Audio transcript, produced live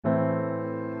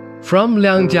From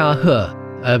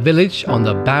Liangjiahe, a village on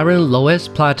the barren Loess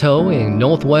Plateau in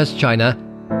northwest China,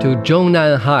 to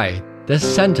Zhongnanhai, the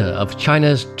center of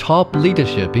China's top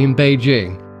leadership in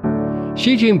Beijing.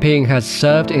 Xi Jinping has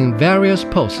served in various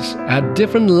posts at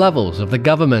different levels of the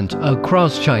government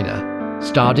across China,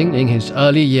 starting in his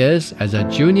early years as a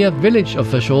junior village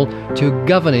official to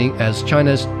governing as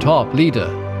China's top leader.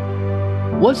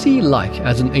 What's he like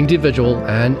as an individual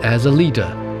and as a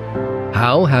leader?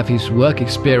 How have his work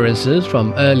experiences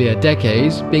from earlier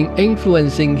decades been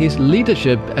influencing his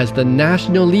leadership as the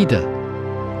national leader?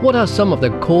 What are some of the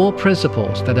core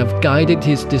principles that have guided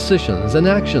his decisions and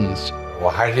actions?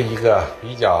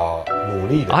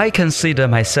 I consider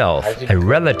myself a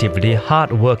relatively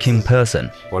hard-working person.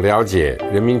 I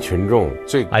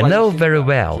know very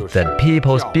well that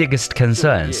people's biggest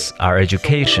concerns are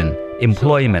education,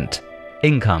 employment,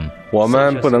 income.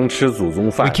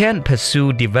 We can't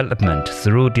pursue development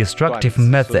through destructive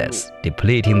methods,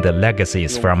 depleting the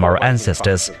legacies from our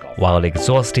ancestors while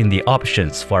exhausting the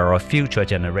options for our future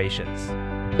generations.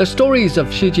 The Stories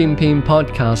of Xi Jinping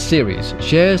podcast series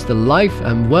shares the life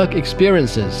and work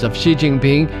experiences of Xi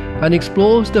Jinping and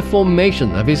explores the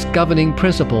formation of his governing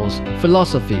principles,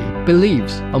 philosophy,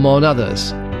 beliefs, among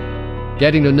others.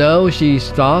 Getting to know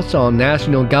Xi's thoughts on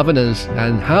national governance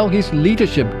and how his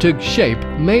leadership took shape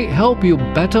may help you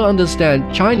better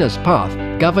understand China's path,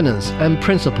 governance, and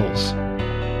principles.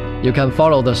 You can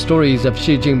follow the Stories of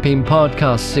Xi Jinping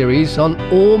podcast series on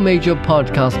all major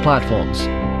podcast platforms.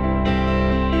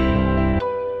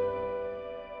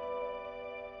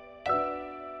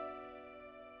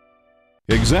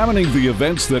 Examining the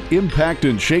events that impact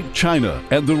and shape China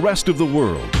and the rest of the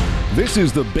world. This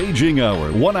is the Beijing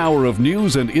Hour, 1 hour of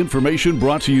news and information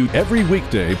brought to you every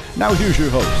weekday. Now here's your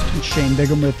host. Shane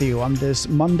Bigham with you on this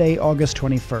Monday, August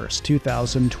 21st,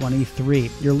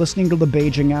 2023. You're listening to the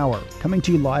Beijing Hour, coming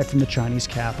to you live from the Chinese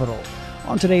capital.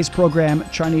 On today's program,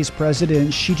 Chinese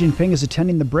President Xi Jinping is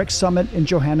attending the BRICS Summit in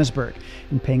Johannesburg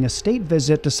and paying a state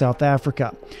visit to South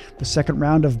Africa. The second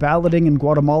round of balloting in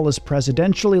Guatemala's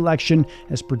presidential election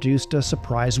has produced a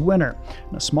surprise winner.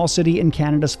 And a small city in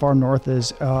Canada's far north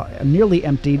is nearly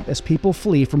emptied as people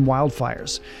flee from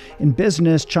wildfires. In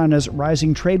business, China's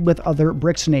rising trade with other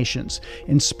BRICS nations.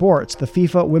 In sports, the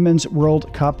FIFA Women's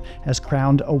World Cup has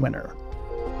crowned a winner.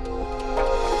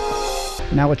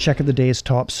 Now a check of the day's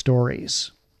top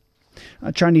stories.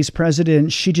 Chinese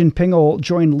President Xi Jinping will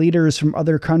join leaders from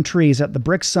other countries at the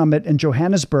BRICS Summit in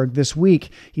Johannesburg this week.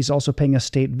 He's also paying a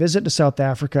state visit to South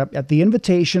Africa at the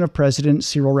invitation of President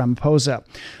Cyril Ramaphosa.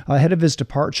 Ahead of his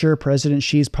departure, President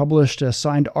Xi's published a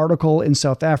signed article in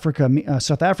South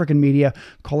African media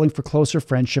calling for closer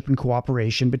friendship and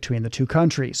cooperation between the two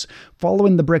countries.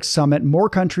 Following the BRICS Summit, more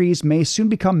countries may soon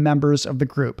become members of the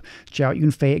group. Zhao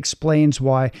Yunfei explains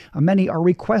why many are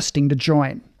requesting to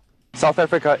join. South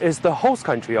Africa is the host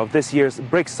country of this year's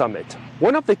BRICS Summit.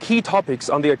 One of the key topics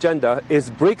on the agenda is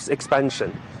BRICS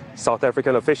expansion. South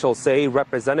African officials say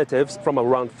representatives from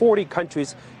around 40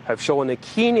 countries have shown a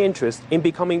keen interest in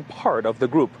becoming part of the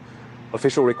group.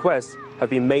 Official requests have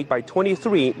been made by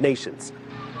 23 nations.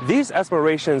 These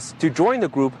aspirations to join the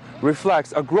group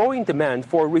reflects a growing demand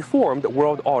for a reformed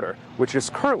world order, which is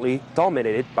currently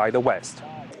dominated by the West.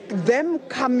 Them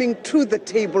coming to the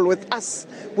table with us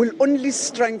will only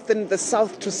strengthen the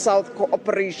South-to-South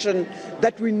cooperation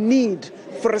that we need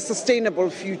for a sustainable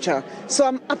future. So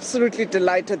I'm absolutely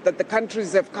delighted that the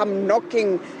countries have come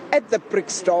knocking at the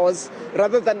BRICS doors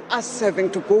rather than us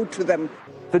having to go to them.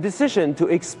 The decision to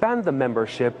expand the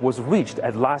membership was reached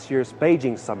at last year's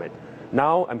Beijing Summit.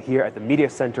 Now I'm here at the media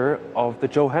center of the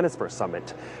Johannesburg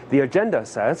Summit. The agenda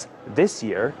says this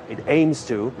year it aims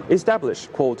to establish,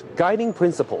 quote, guiding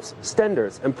principles,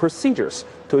 standards, and procedures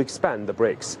to expand the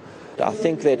BRICS. I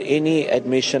think that any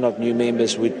admission of new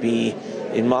members would be,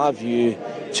 in my view,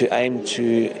 to aim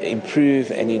to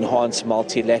improve and enhance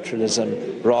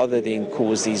multilateralism rather than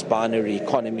cause these binary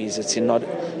economies. It's in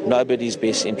nobody's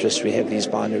best interest we have these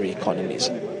binary economies.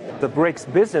 The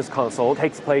BRICS Business Council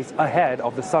takes place ahead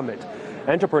of the summit.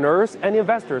 Entrepreneurs and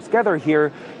investors gather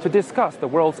here to discuss the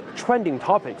world's trending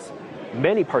topics.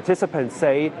 Many participants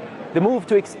say the move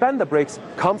to expand the BRICS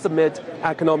comes amid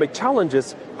economic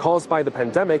challenges caused by the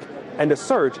pandemic and a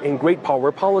surge in great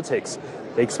power politics.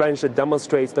 The expansion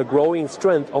demonstrates the growing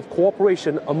strength of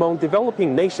cooperation among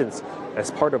developing nations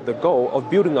as part of the goal of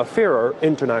building a fairer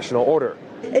international order.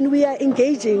 And we are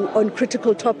engaging on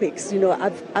critical topics.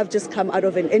 I've just come out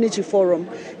of an energy forum,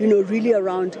 really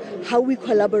around how we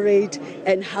collaborate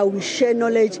and how we share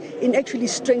knowledge in actually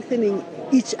strengthening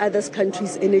each other's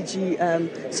country's energy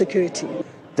security.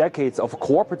 Decades of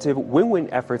cooperative win-win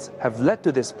efforts have led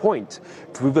to this point,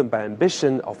 driven by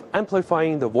ambition of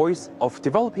amplifying the voice of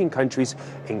developing countries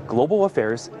in global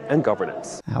affairs and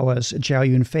governance. That was Jiao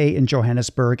Yunfei in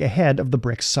Johannesburg ahead of the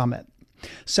BRICS Summit.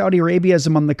 Saudi Arabia is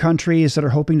among the countries that are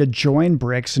hoping to join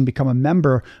BRICS and become a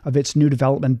member of its new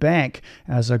development bank.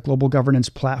 As a global governance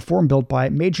platform built by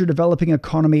major developing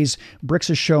economies, BRICS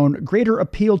has shown greater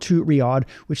appeal to Riyadh,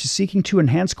 which is seeking to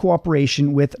enhance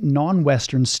cooperation with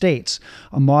non-Western states.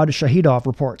 Ahmad Shahidov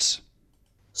reports.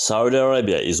 Saudi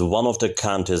Arabia is one of the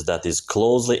countries that is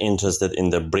closely interested in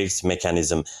the BRICS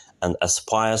mechanism and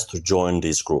aspires to join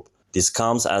this group. This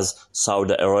comes as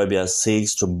Saudi Arabia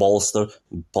seeks to bolster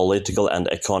political and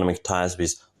economic ties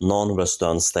with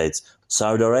non-Western states.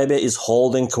 Saudi Arabia is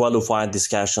holding qualified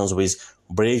discussions with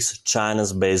BRICS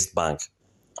China-based bank,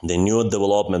 the New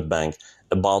Development Bank,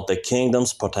 about the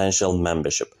kingdom's potential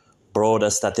membership. Broader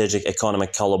strategic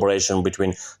economic collaboration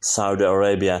between Saudi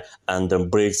Arabia and the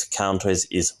BRICS countries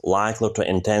is likely to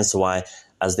intensify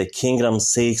as the kingdom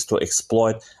seeks to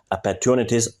exploit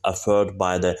opportunities offered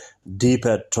by the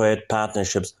deeper trade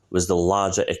partnerships with the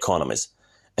larger economies.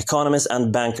 Economist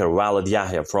and banker Walid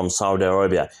Yahya from Saudi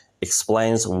Arabia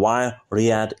explains why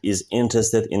Riyadh is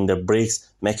interested in the BRICS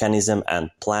mechanism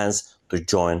and plans to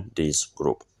join this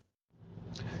group.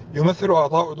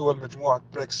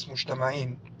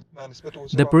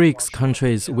 The BRICS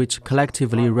countries, which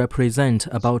collectively represent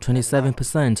about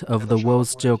 27% of the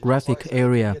world's geographic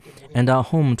area and are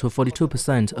home to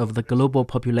 42% of the global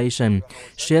population,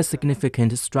 share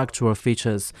significant structural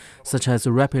features such as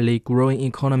rapidly growing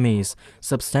economies,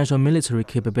 substantial military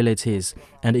capabilities,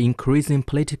 and increasing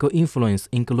political influence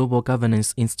in global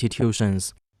governance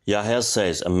institutions. Yahya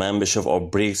says a membership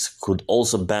of BRICS could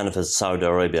also benefit Saudi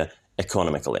Arabia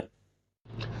economically.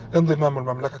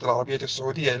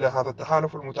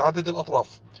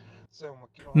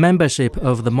 Membership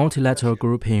of the multilateral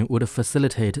grouping would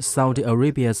facilitate Saudi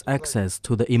Arabia's access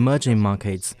to the emerging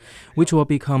markets, which will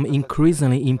become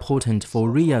increasingly important for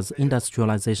Riyadh's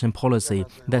industrialization policy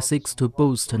that seeks to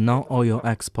boost non-oil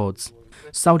exports.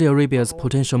 Saudi Arabia's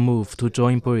potential move to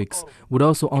join BRICS would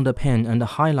also underpin and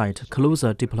highlight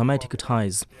closer diplomatic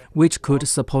ties, which could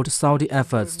support Saudi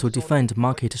efforts to defend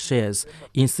market shares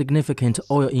in significant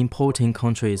oil-importing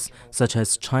countries such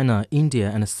as China, India,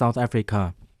 and South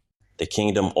Africa. The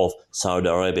Kingdom of Saudi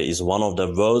Arabia is one of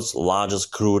the world's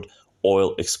largest crude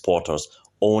oil exporters,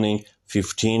 owning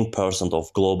 15%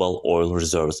 of global oil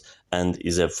reserves, and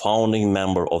is a founding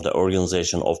member of the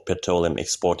Organization of Petroleum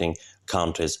Exporting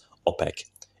Countries, OPEC.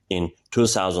 In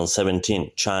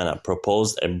 2017, China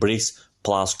proposed a BRICS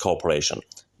Plus cooperation.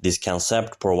 This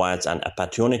concept provides an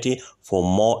opportunity for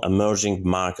more emerging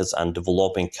markets and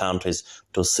developing countries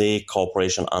to seek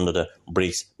cooperation under the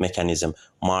BRICS mechanism,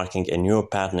 marking a new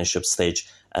partnership stage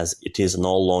as it is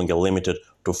no longer limited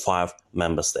to 5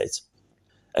 member states.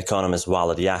 Economist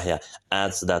Walid Yahya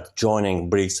adds that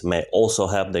joining BRICS may also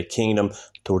help the kingdom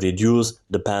to reduce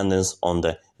dependence on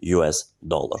the US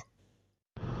dollar.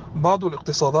 بعض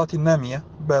الاقتصادات النامية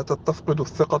باتت تفقد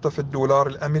الثقة في الدولار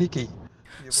الأمريكي.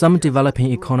 Some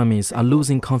developing economies are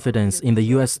losing confidence in the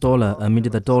US dollar amid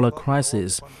the dollar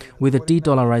crisis, with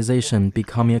de-dollarization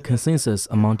becoming a consensus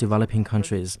among developing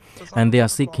countries, and they are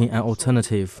seeking an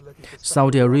alternative.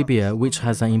 Saudi Arabia, which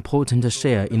has an important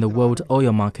share in the world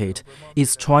oil market,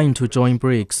 is trying to join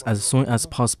BRICS as soon as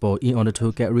possible in order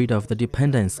to get rid of the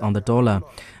dependence on the dollar.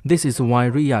 This is why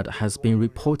Riyadh has been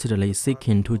reportedly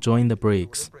seeking to join the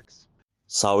BRICS.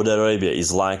 Saudi Arabia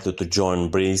is likely to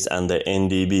join BRICS and the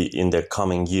NDB in the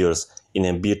coming years in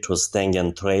a bid to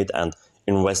strengthen trade and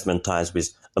investment ties with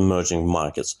emerging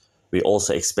markets. We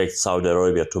also expect Saudi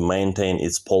Arabia to maintain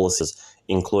its policies,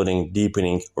 including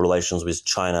deepening relations with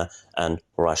China and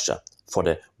Russia. For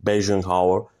the Beijing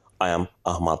Hour, I am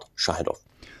Ahmad Shahidov.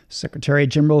 Secretary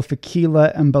General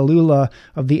Fikile Mbalula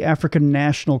of the African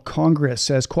National Congress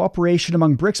says cooperation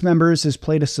among BRICS members has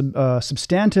played a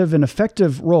substantive and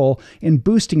effective role in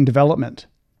boosting development.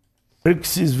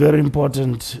 BRICS is very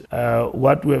important.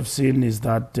 What we have seen is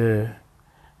that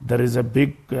there is a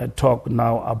big talk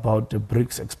now about the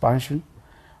BRICS expansion,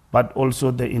 but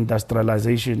also the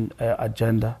industrialization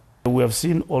agenda. We have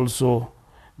seen also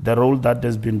the role that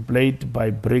has been played by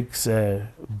BRICS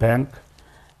Bank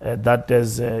that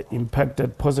has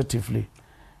impacted positively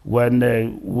when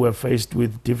we were faced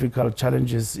with difficult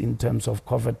challenges in terms of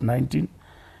COVID-19.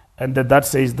 And that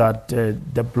says that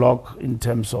the bloc in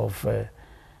terms of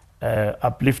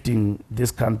uplifting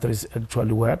these countries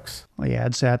actually works. Well, he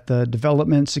adds that the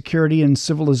development, security, and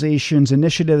civilizations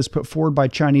initiatives put forward by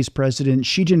Chinese President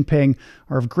Xi Jinping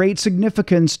are of great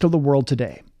significance to the world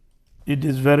today. it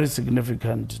is very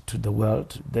significant to the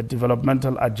world. The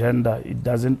developmental agenda, it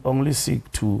doesn't only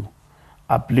seek to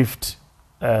uplift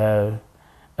a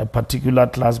particular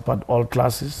class, but all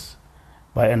classes,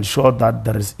 by ensure that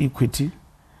there is equity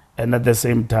and at the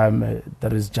same time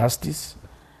there is justice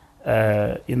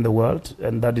in the world,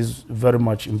 and that is very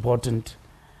much important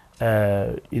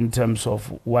in terms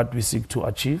of what we seek to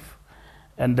achieve,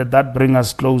 and that brings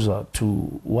us closer to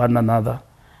one another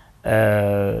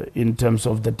in terms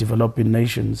of the developing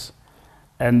nations.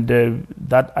 And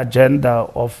that agenda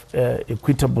of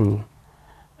equitable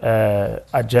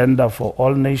agenda for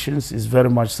all nations is very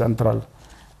much central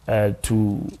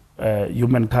to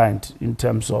humankind in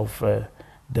terms of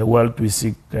the world we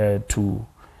seek to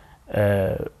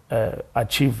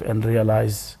achieve and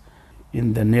realize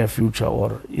in the near future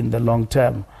or in the long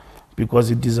term,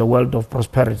 because it is a world of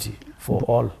prosperity for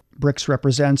all. BRICS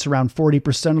represents around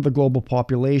 40% of the global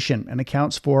population and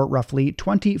accounts for roughly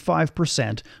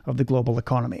 25% of the global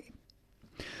economy.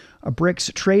 A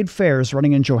BRICS trade fair is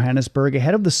running in Johannesburg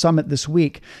ahead of the summit this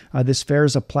week. This fair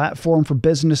is a platform for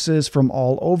businesses from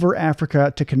all over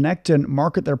Africa to connect and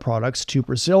market their products to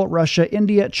Brazil, Russia,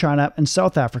 India, China, and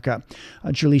South Africa.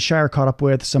 Julie Shire caught up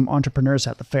with some entrepreneurs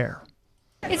at the fair.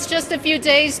 It's just a few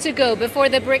days to go before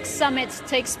the BRICS Summit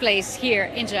takes place here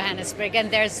in Johannesburg, and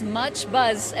there's much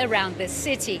buzz around this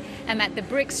city. I'm at the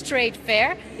BRICS Trade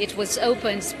Fair. It was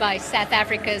opened by South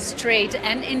Africa's Trade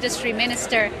and Industry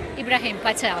Minister, Ibrahim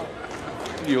Patel.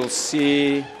 You'll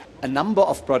see a number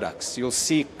of products. You'll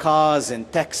see cars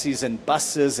and taxis and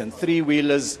buses and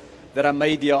three-wheelers that are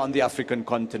made here on the African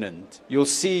continent. You'll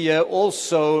see here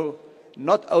also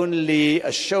not only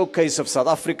a showcase of South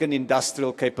African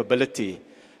industrial capability,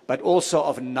 but also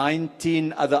of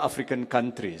 19 other African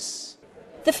countries.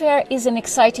 The fair is an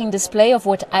exciting display of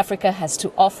what Africa has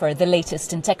to offer, the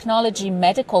latest in technology,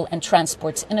 medical and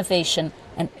transport innovation,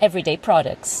 and everyday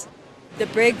products. The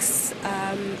BRICS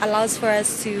allows for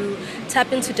us to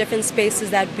tap into different spaces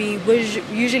that we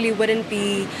usually wouldn't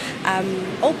be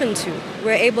open to.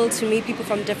 We're able to meet people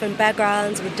from different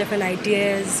backgrounds with different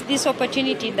ideas. This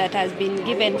opportunity that has been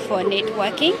given for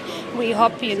networking, we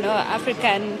hope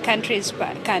African countries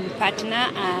can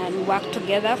partner and work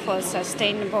together for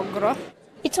sustainable growth.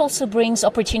 It also brings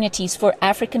opportunities for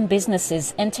African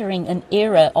businesses entering an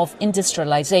era of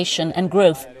industrialization and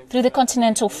growth through the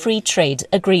Continental Free Trade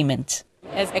Agreement.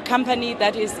 As a company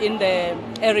that is in the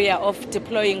area of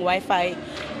deploying Wi-Fi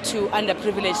to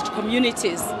underprivileged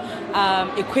communities,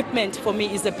 equipment for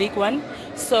me is a big one.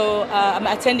 So I'm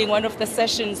attending one of the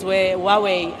sessions where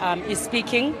Huawei is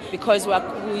speaking, because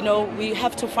we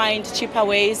have to find cheaper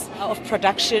ways of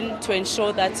production to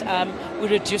ensure that we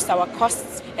reduce our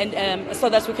costs, and so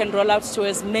that we can roll out to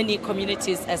as many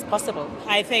communities as possible.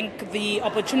 I think the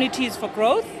opportunities for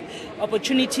growth,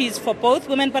 opportunities for both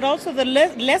women, but also the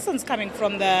lessons coming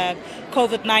from the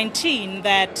COVID-19,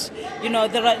 that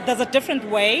there's a different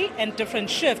way and different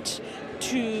shift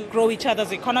to grow each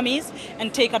other's economies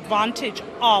and take advantage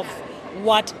of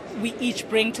what we each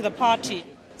bring to the party.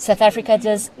 South Africa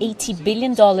does $80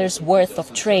 billion worth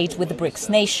of trade with the BRICS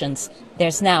nations.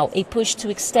 There's now a push to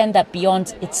extend that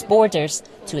beyond its borders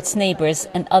to its neighbors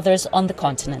and others on the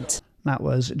continent. That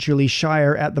was Julie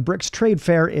Shire at the BRICS Trade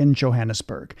Fair in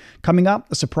Johannesburg. Coming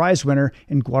up, a surprise winner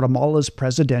in Guatemala's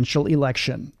presidential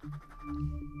election.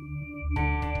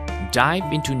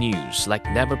 Dive into news like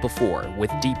never before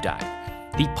with Deep Dive,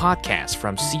 the podcast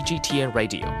from CGTN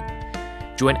Radio.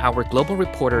 Join our global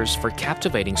reporters for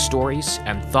captivating stories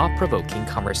and thought-provoking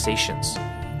conversations.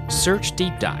 Search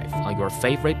Deep Dive on your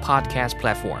favorite podcast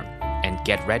platform and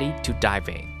get ready to dive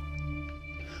in.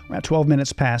 We're at 12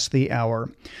 minutes past the hour.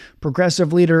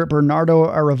 Progressive leader Bernardo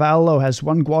Arevalo has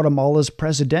won Guatemala's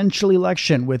presidential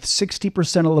election with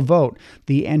 60% of the vote.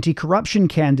 The anti-corruption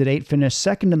candidate finished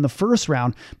second in the first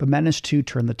round, but managed to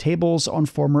turn the tables on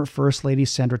former First Lady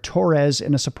Sandra Torres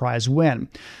in a surprise win.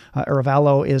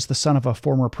 Arevalo is the son of a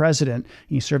former president.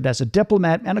 He served as a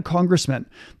diplomat and a congressman.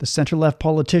 The center-left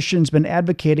politician's been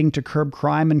advocating to curb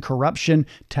crime and corruption,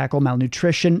 tackle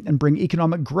malnutrition, and bring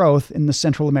economic growth in the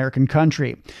Central American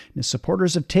country. And his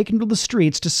supporters have taken to the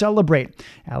streets to celebrate.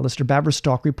 Alistair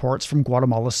Baverstock reports from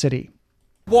Guatemala City.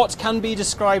 What can be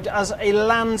described as a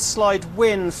landslide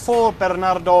win for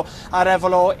Bernardo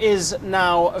Arevalo is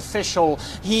now official.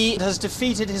 He has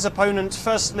defeated his opponent,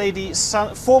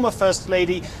 former First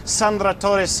Lady Sandra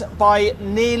Torres, by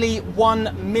nearly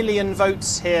 1 million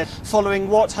votes here, following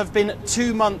what have been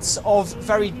 2 months of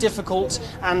very difficult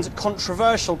and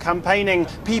controversial campaigning.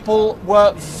 People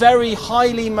were very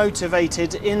highly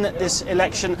motivated in this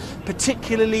election,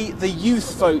 particularly the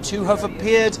youth vote, who have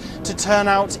appeared to turn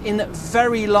out in very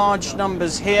very large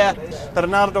numbers here.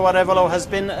 Bernardo Arevalo has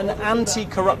been an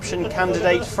anti-corruption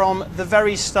candidate from the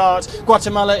very start.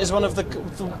 Guatemala is one of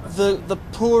the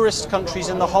poorest countries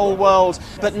in the whole world,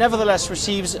 but nevertheless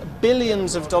receives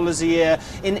billions of dollars a year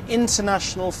in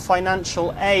international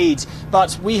financial aid.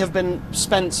 But we have been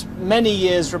spent many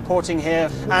years reporting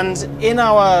here, and in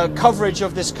our coverage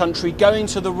of this country, going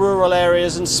to the rural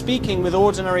areas and speaking with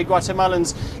ordinary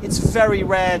Guatemalans, it's very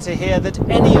rare to hear that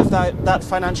any of that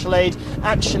financial aid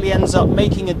actually ends up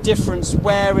making a difference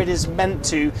where it is meant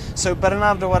to. So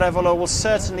Bernardo Arevalo will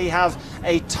certainly have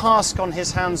a task on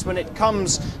his hands when it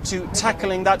comes to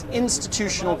tackling that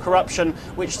institutional corruption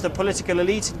which the political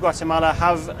elite in Guatemala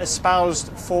have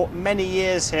espoused for many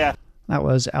years here. That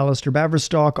was Alistair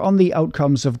Baverstock on the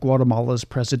outcomes of Guatemala's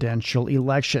presidential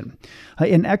election.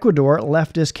 In Ecuador,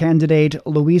 leftist candidate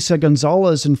Luisa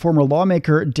Gonzalez and former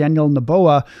lawmaker Daniel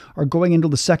Noboa are going into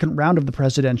the second round of the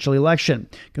presidential election.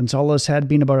 Gonzalez had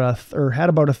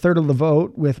about a third of the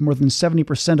vote, with more than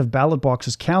 70% of ballot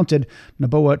boxes counted.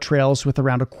 Noboa trails with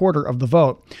around a quarter of the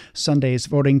vote. Sunday's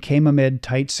voting came amid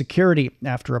tight security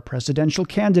after a presidential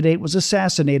candidate was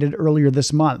assassinated earlier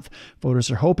this month. Voters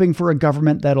are hoping for a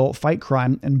government that'll fight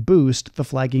crime and boost the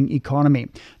flagging economy.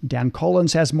 Dan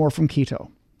Collins has more from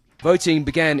Quito. Voting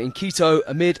began in Quito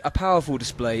amid a powerful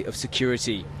display of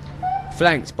security.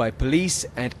 Flanked by police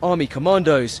and army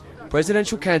commandos,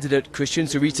 presidential candidate Christian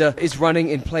Zurita is running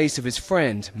in place of his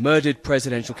friend, murdered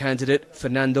presidential candidate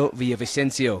Fernando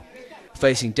Villavicencio.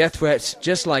 Facing death threats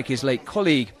just like his late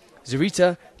colleague,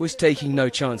 Zurita was taking no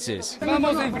chances.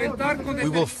 We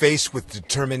will face with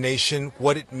determination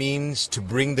what it means to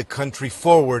bring the country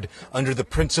forward under the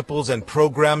principles and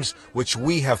programs which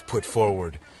we have put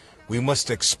forward. We must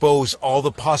expose all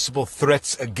the possible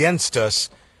threats against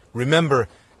us. Remember,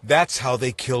 that's how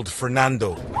they killed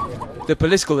Fernando. The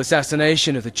political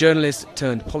assassination of the journalist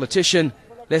turned politician,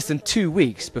 less than 2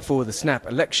 weeks before the snap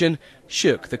election,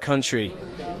 shook the country.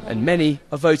 And many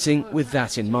are voting with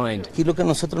that in mind. Here,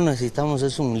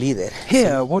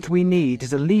 what we need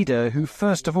is a leader who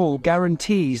first of all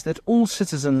guarantees that all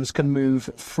citizens can move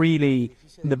freely.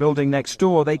 In the building next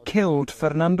door, they killed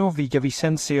Fernando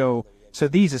Villavicencio. So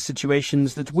these are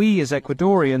situations that we as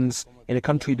Ecuadorians, in a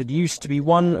country that used to be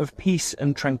one of peace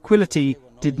and tranquility,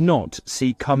 did not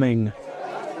see coming.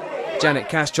 Janet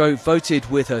Castro voted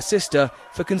with her sister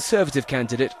for Conservative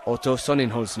candidate Otto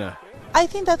Sonnenholzner. I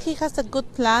think that he has a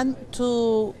good plan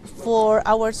for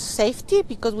our safety,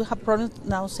 because we have problems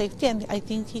now safety, and I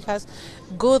think he has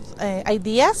good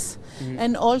ideas,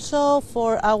 and also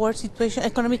for our situation,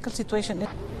 economical situation.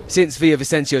 Since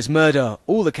Villavicencio's murder,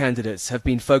 all the candidates have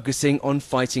been focusing on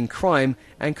fighting crime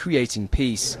and creating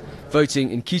peace.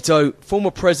 Voting in Quito,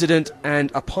 former president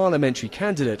and a parliamentary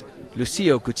candidate,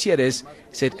 Lucio Gutierrez,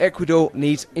 said Ecuador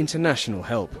needs international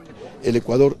help.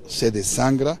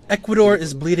 Ecuador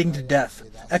is bleeding to death.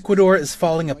 Ecuador is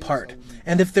falling apart.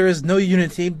 And if there is no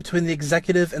unity between the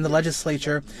executive and the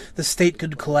legislature, the state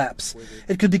could collapse.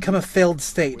 It could become a failed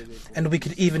state, and we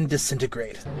could even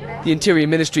disintegrate. The Interior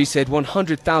Ministry said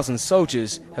 100,000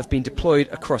 soldiers have been deployed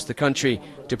across the country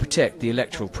to protect the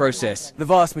electoral process. The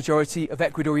vast majority of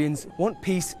Ecuadorians want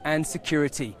peace and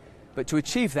security. But to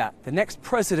achieve that, the next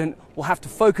president will have to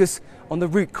focus on the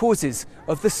root causes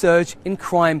of the surge in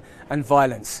crime and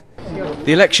violence.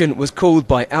 The election was called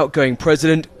by outgoing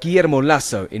President Guillermo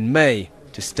Lasso in May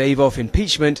to stave off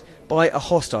impeachment by a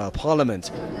hostile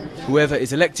parliament. Whoever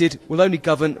is elected will only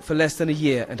govern for less than a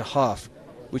year and a half,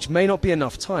 which may not be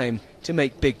enough time to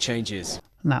make big changes.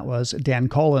 And that was Dan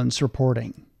Collins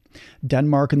reporting.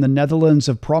 Denmark and the Netherlands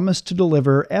have promised to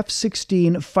deliver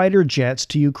F-16 fighter jets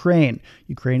to Ukraine.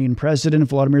 Ukrainian President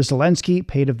Volodymyr Zelensky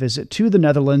paid a visit to the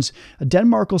Netherlands.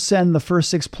 Denmark will send the first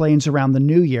 6 planes around the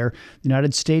new year. The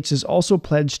United States has also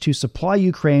pledged to supply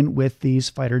Ukraine with these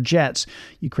fighter jets.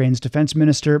 Ukraine's defense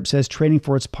minister says training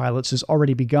for its pilots has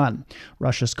already begun.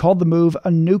 Russia's called the move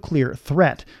a nuclear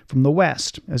threat from the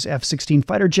West, as F-16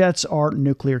 fighter jets are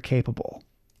nuclear capable.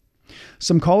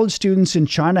 Some college students in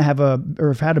China have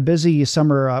had a busy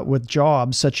summer with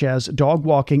jobs such as dog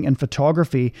walking and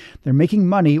photography. They're making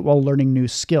money while learning new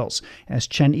skills. As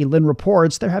Chen Yilin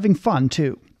reports, they're having fun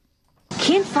too.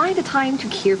 Can't find the time to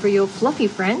care for your fluffy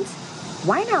friends?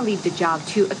 Why not leave the job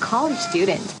to a college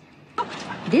student?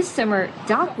 This summer,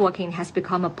 dog walking has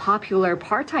become a popular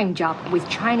part-time job with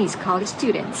Chinese college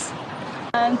students.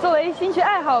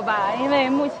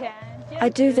 I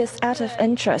do this out of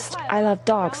interest. I love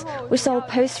dogs. We saw a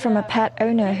post from a pet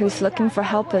owner who's looking for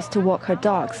helpers to walk her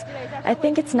dogs. I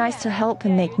think it's nice to help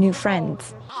and make new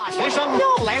friends. On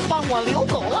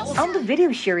the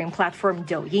video sharing platform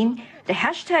Douyin, the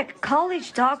hashtag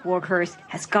 #CollegeDogWalkers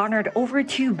has garnered over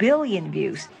 2 billion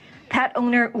views. Pet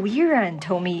owner Wu Ran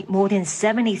told me more than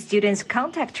 70 students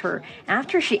contact her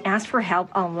after she asked for help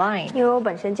online.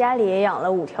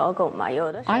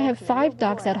 I have 5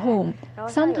 dogs at home.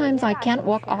 Sometimes I can't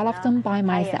walk all of them by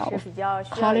myself.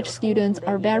 College students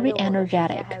are very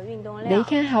energetic. They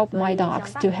can help my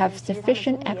dogs to have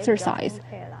sufficient exercise.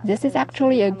 This is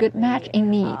actually a good match in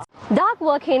needs. Dog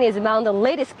walking is among the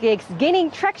latest gigs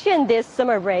gaining traction this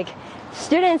summer break.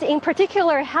 Students in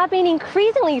particular have been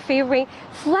increasingly favoring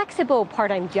flexible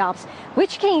part-time jobs,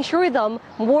 which can ensure them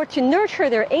more to nurture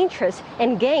their interests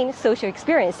and gain social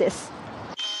experiences.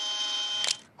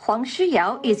 Huang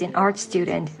Shiyao is an art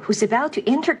student who's about to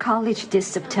enter college this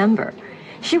September.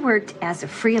 She worked as a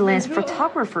freelance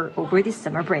photographer over the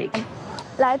summer break.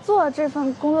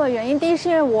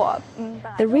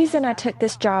 The reason I took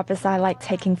this job is I like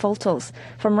taking photos.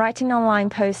 From writing online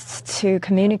posts to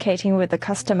communicating with the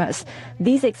customers,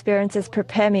 these experiences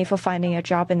prepare me for finding a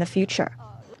job in the future.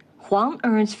 Huang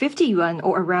earns 50 yuan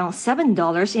or around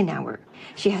 $7 an hour.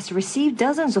 She has received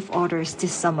dozens of orders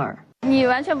this summer.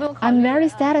 I'm very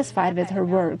satisfied with her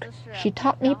work. She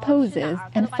taught me poses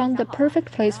and found the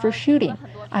perfect place for shooting.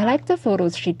 I like the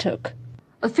photos she took.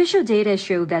 Official data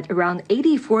show that around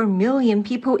 84 million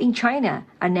people in China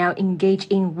are now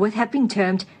engaged in what have been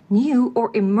termed new or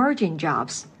emerging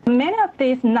jobs. Many of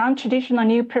these non-traditional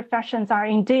new professions are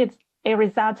indeed a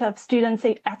result of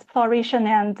students' exploration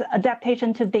and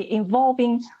adaptation to the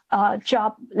evolving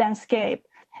job landscape.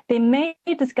 They may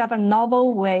discover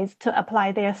novel ways to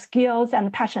apply their skills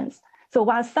and passions. So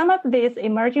while some of these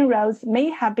emerging roles may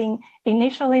have been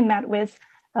initially met with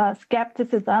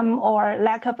skepticism or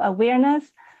lack of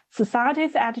awareness,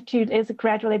 society's attitude is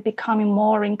gradually becoming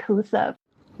more inclusive.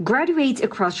 Graduates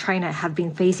across China have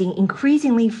been facing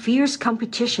increasingly fierce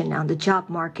competition on the job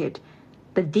market.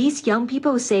 But these young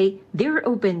people say they're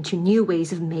open to new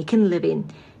ways of making a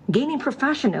living, gaining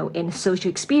professional and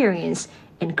social experience,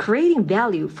 and creating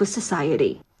value for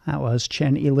society. That was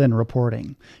Chen Yilin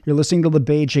reporting. You're listening to the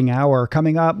Beijing Hour.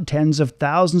 Coming up, tens of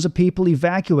thousands of people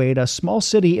evacuate a small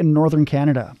city in northern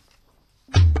Canada.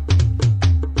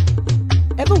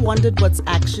 Ever wondered what's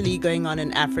actually going on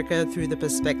in Africa through the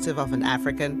perspective of an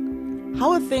African?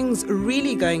 How are things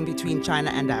really going between China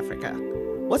and Africa?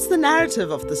 What's the narrative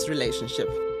of this relationship?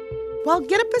 Well,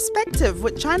 get a perspective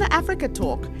with China-Africa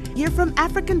Talk. Hear from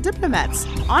African diplomats,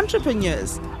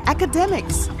 entrepreneurs,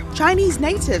 academics, Chinese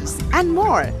natives, and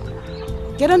more.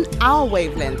 Get on our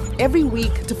wavelength every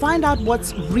week to find out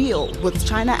what's real with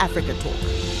China-Africa Talk.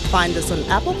 Find us on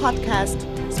Apple Podcast,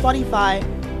 Spotify,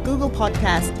 Google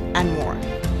Podcast, and more.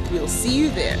 We'll see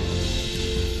you there.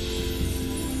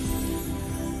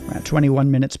 We're at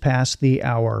 21 minutes past the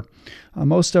hour.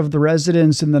 Most of the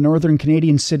residents in the northern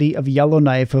Canadian city of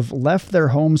Yellowknife have left their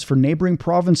homes for neighboring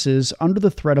provinces under the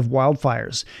threat of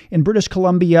wildfires. In British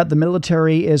Columbia, the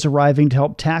military is arriving to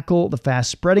help tackle the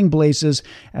fast-spreading blazes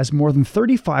as more than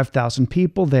 35,000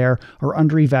 people there are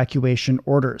under evacuation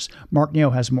orders. Mark Neo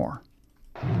has more.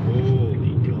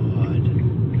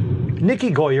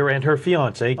 Nikki Goyer and her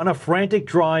fiancé on a frantic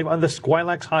drive on the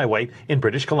Squilax Highway in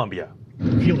British Columbia.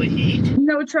 Feel the heat?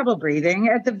 No trouble breathing.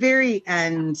 At the very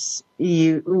end,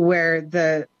 where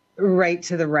the right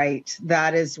to the right,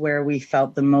 that is where we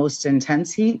felt the most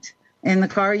intense heat. In the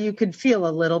car, you could feel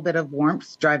a little bit of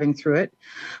warmth driving through it,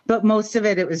 but most of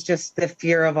it was just the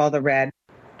fear of all the red.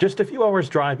 Just a few hours'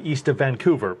 drive east of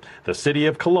Vancouver, the city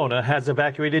of Kelowna has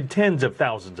evacuated tens of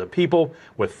thousands of people,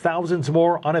 with thousands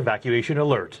more on evacuation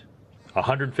alert.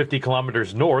 150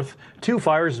 kilometers north, 2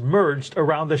 fires merged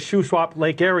around the Shuswap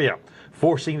Lake area,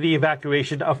 forcing the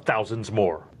evacuation of thousands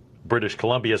more. British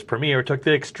Columbia's premier took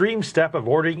the extreme step of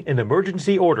ordering an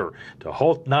emergency order to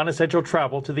halt non-essential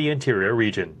travel to the interior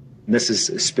region. This is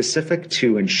specific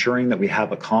to ensuring that we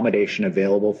have accommodation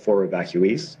available for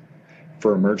evacuees,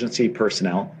 for emergency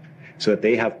personnel, so that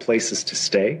they have places to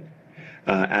stay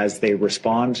as they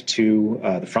respond to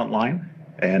the front line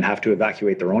and have to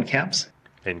evacuate their own camps.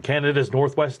 In Canada's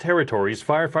Northwest Territories,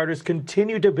 firefighters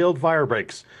continue to build fire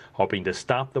breaks, hoping to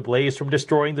stop the blaze from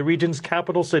destroying the region's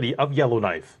capital city of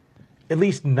Yellowknife. At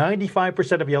least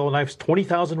 95% of Yellowknife's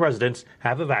 20,000 residents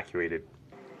have evacuated.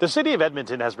 The city of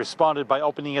Edmonton has responded by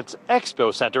opening its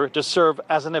Expo Center to serve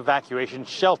as an evacuation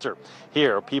shelter.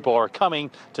 Here, people are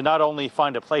coming to not only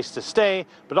find a place to stay,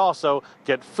 but also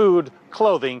get food,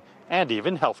 clothing, and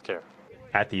even health care.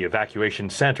 At the evacuation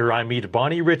center, I meet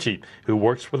Bonnie Ritchie, who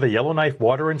works for the Yellowknife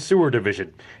Water and Sewer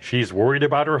Division. She's worried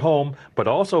about her home, but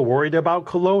also worried about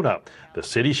Kelowna, the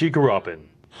city she grew up in.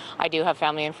 I do have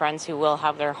family and friends who will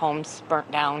have their homes burnt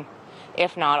down,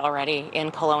 if not already,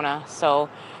 in Kelowna. So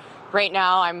right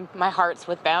now, my heart's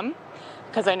with them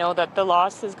because I know that the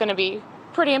loss is going to be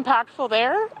pretty impactful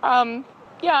there.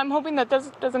 I'm hoping that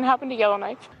doesn't happen to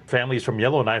Yellowknife. Families from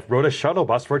Yellowknife rode a shuttle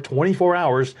bus for 24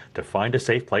 hours to find a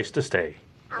safe place to stay.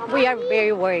 We are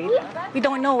very worried. We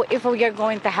don't know if we are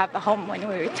going to have a home when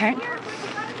we return.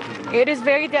 It is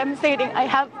very devastating. I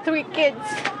have 3 kids,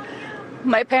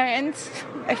 my parents,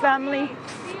 my family.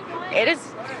 It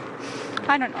is,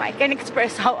 I don't know, I can't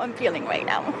express how I'm feeling right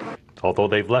now. Although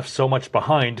they've left so much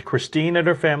behind, Christine and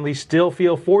her family still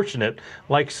feel fortunate,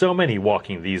 like so many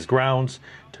walking these grounds,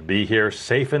 to be here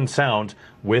safe and sound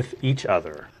with each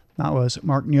other. That was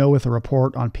Mark Neo with a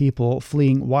report on people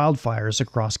fleeing wildfires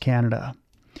across Canada.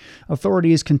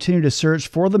 Authorities continue to search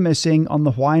for the missing on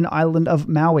the Hawaiian island of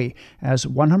Maui, as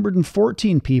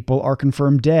 114 people are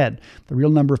confirmed dead. The real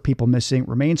number of people missing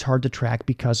remains hard to track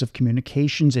because of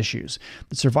communications issues.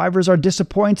 The survivors are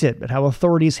disappointed at how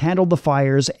authorities handled the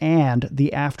fires and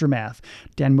the aftermath.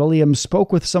 Dan Williams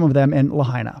spoke with some of them in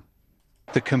Lahaina.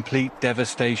 The complete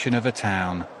devastation of a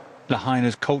town.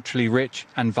 Lahaina's culturally rich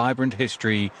and vibrant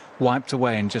history wiped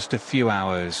away in just a few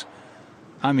hours.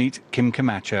 I meet Kim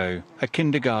Camacho, a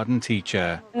kindergarten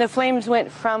teacher. The flames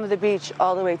went from the beach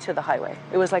all the way to the highway.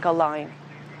 It was like a line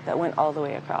that went all the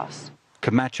way across.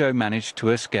 Camacho managed to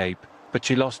escape, but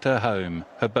she lost her home,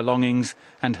 her belongings,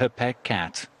 and her pet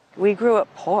cat. We grew up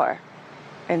poor,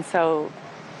 and so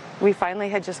we finally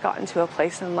had just gotten to a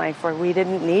place in life where we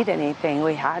didn't need anything.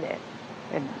 We had it,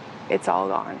 and it's all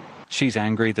gone. She's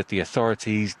angry that the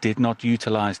authorities did not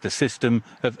utilize the system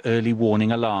of early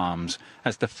warning alarms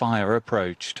as the fire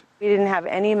approached. We didn't have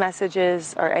any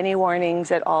messages or any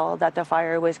warnings at all that the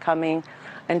fire was coming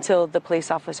until the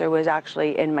police officer was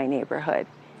actually in my neighborhood.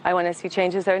 I want to see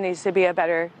changes. There needs to be a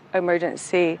better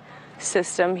emergency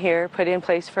system here put in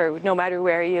place for no matter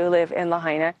where you live in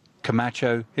Lahaina.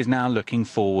 Camacho is now looking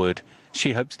forward.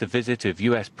 She hopes the visit of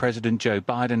US President Joe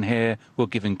Biden here will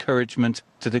give encouragement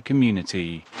to the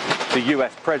community. The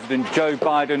US President Joe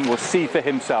Biden will see for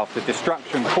himself the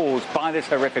destruction caused by this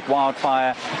horrific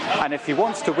wildfire. And if he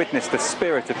wants to witness the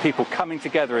spirit of people coming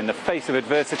together in the face of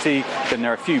adversity, then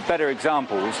there are a few better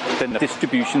examples than the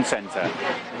distribution center.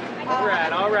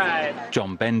 All right.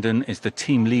 John Bendon is the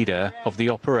team leader of the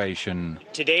operation.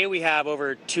 Today we have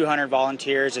over 200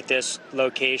 volunteers at this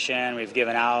location. We've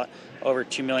given out over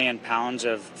 2 million pounds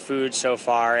of food so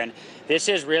far, and this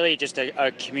is really just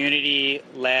a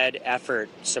community-led effort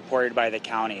supported by the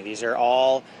county. These are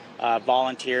all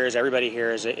volunteers. Everybody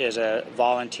here is a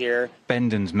volunteer.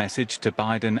 Bendon's message to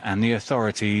Biden and the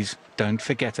authorities: don't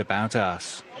forget about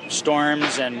us.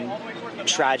 Storms and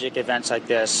tragic events like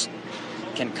this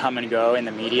can come and go in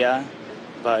the media,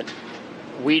 but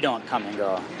we don't come and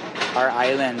go. Our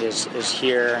island is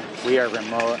here. We are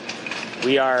remote.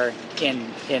 We are in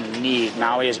need.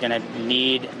 Maui is going to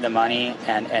need the money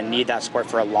and need that support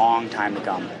for a long time to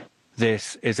come.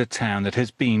 This is a town that has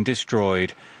been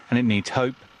destroyed, and it needs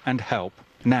hope and help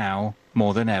now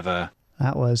more than ever.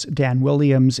 That was Dan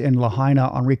Williams in Lahaina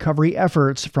on recovery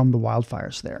efforts from the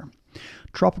wildfires there.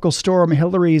 Tropical storm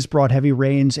Hilary's brought heavy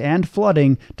rains and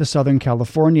flooding to Southern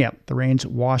California. The rains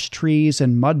washed trees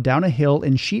and mud down a hill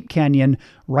in Sheep Canyon,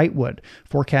 Wrightwood.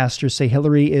 Forecasters say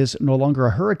Hilary is no longer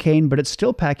a hurricane, but it's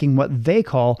still packing what they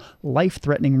call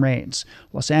life-threatening rains.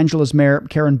 Los Angeles Mayor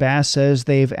Karen Bass says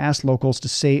they've asked locals to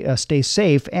stay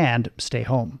safe and stay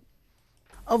home.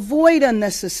 Avoid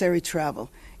unnecessary travel.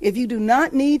 If you do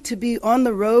not need to be on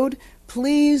the road,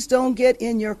 please don't get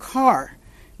in your car.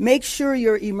 Make sure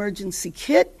your emergency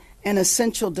kit and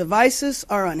essential devices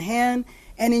are on hand,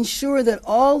 and ensure that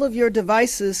all of your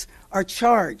devices are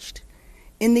charged.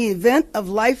 In the event of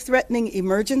life-threatening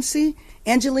emergency,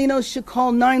 Angelenos should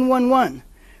call 911.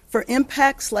 For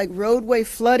impacts like roadway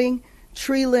flooding,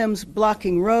 tree limbs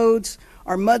blocking roads,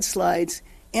 or mudslides,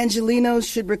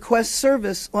 Angelenos should request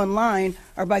service online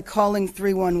or by calling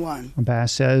 311.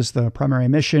 Bass says the primary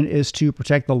mission is to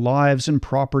protect the lives and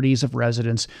properties of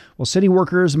residents, while city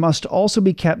workers must also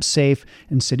be kept safe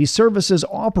and city services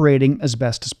operating as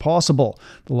best as possible.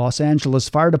 The Los Angeles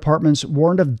Fire Department's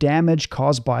warned of damage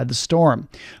caused by the storm.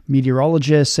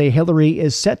 Meteorologists say Hilary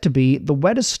is set to be the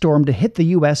wettest storm to hit the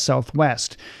U.S.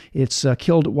 Southwest. It's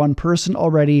killed one person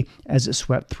already as it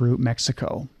swept through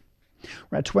Mexico.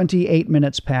 We're at 28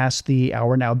 minutes past the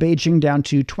hour now. Beijing down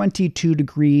to 22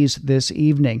 degrees this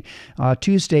evening.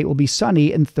 Tuesday will be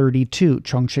sunny and 32.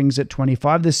 Chongqing's at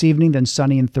 25 this evening, then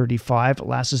sunny and 35.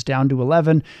 Lhasa down to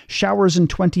 11. Showers and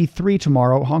 23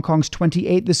 tomorrow. Hong Kong's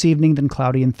 28 this evening, then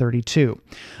cloudy and 32.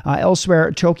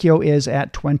 Elsewhere, Tokyo is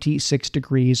at 26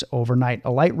 degrees overnight.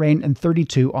 A light rain and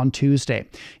 32 on Tuesday.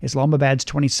 Islamabad's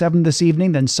 27 this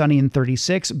evening, then sunny and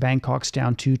 36. Bangkok's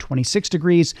down to 26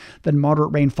 degrees, then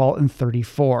moderate rainfall and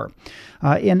 34.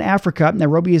 In Africa,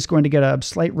 Nairobi is going to get a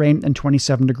slight rain and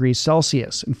 27 degrees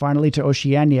Celsius. And finally to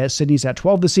Oceania, Sydney's at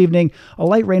 12 this evening, a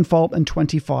light rainfall and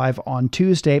 25 on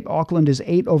Tuesday. Auckland is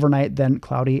 8 overnight, then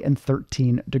cloudy and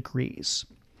 13 degrees.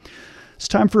 It's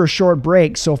time for a short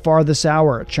break. So far this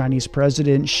hour, Chinese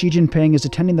President Xi Jinping is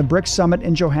attending the BRICS Summit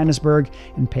in Johannesburg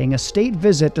and paying a state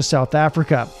visit to South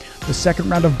Africa. The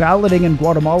second round of balloting in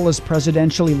Guatemala's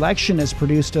presidential election has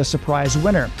produced a surprise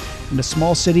winner. And a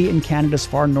small city in Canada's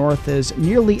far north is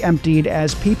nearly emptied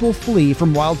as people flee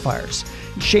from wildfires.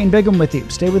 Shane Bigham with you.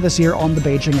 Stay with us here on the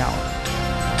Beijing Hour.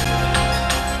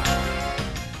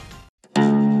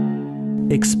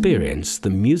 Experience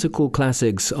the musical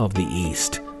classics of the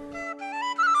East.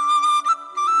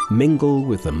 Mingle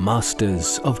with the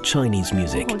masters of Chinese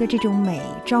music.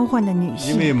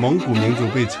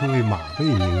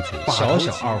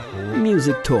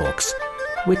 Music talks.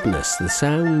 Witness the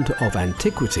sound of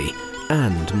antiquity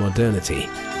and modernity.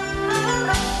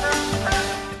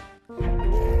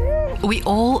 We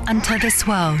all enter this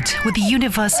world with a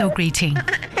universal greeting.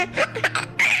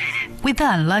 We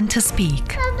then learn to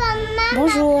speak.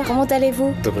 Bonjour, comment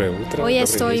allez-vous? Hoy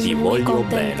estoy muy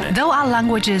contenta. Though our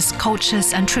languages,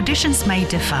 cultures, and traditions may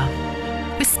differ,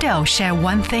 we still share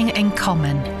one thing in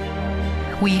common.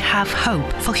 We have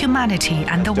hope for humanity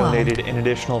and the world. Donated an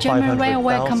additional German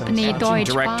railway company Deutsche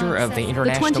Director of the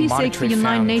International the 26th Monetary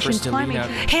United Fund, Nations Kristen Climate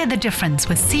Lena. Hear the difference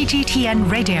with CGTN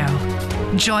Radio.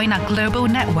 Join our global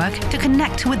network to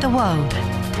connect with the world.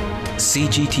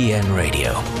 CGTN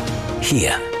Radio.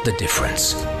 Hear the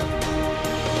difference.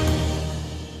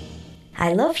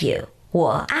 I love you.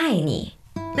 我爱你.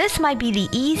 This might be the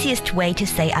easiest way to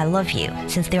say I love you,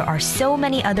 since there are so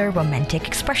many other romantic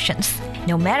expressions.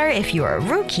 No matter if you're a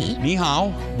rookie 你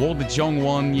好，我的中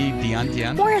文一点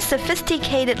点 or a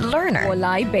sophisticated learner, 我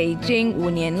来北京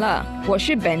5年了，我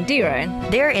是本地人。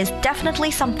 there is definitely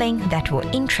something that will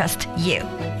interest you.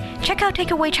 Check out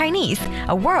Takeaway Chinese,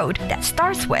 a word that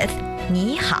starts with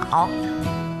你好.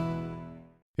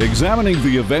 Examining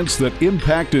the events that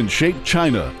impact and shape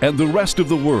China and the rest of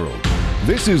the world.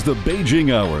 This is the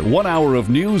Beijing Hour, 1 hour of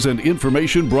news and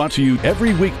information brought to you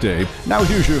every weekday. Now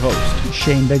here's your host,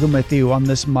 Shane Bigham with you on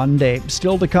this Monday.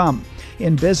 Still to come.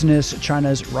 In business,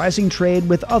 China's rising trade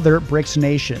with other BRICS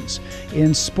nations.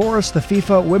 In sports, the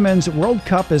FIFA Women's World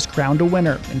Cup is crowned a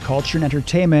winner. In culture and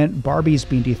entertainment, Barbie's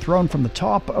been dethroned from the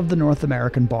top of the North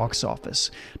American box office.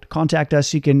 To contact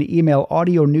us, you can email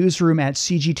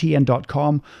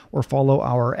audionewsroom@cgtn.com or follow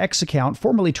our X account,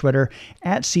 formerly Twitter,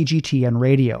 @CGTN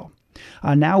Radio.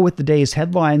 Now with the day's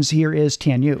headlines, here is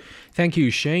Tian Yu. Thank you,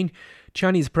 Shane.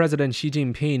 Chinese President Xi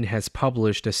Jinping has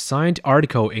published a signed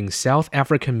article in South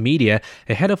African media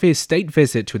ahead of his state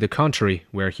visit to the country,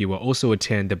 where he will also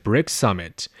attend the BRICS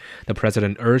Summit. The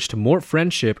president urged more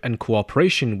friendship and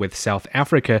cooperation with South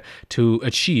Africa to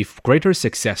achieve greater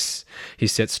success. He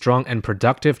said strong and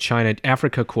productive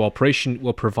China-Africa cooperation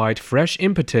will provide fresh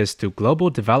impetus to global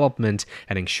development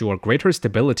and ensure greater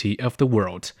stability of the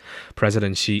world.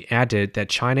 President Xi added that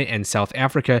China and South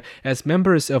Africa, as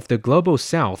members of the Global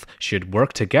South, should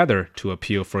work together to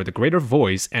appeal for the greater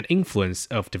voice and influence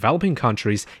of developing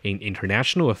countries in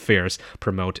international affairs,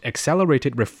 promote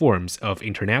accelerated reforms of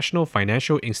international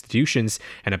financial institutions,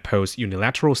 and oppose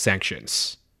unilateral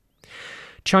sanctions.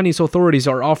 Chinese authorities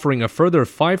are offering a further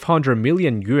 500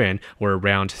 million yuan, or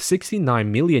around $69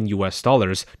 million,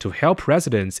 to help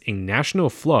residents in national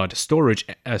flood storage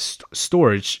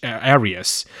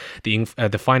areas.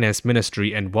 The Finance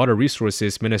Ministry and Water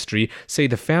Resources Ministry say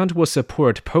the fund will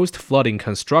support post-flooding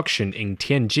construction in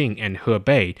Tianjin and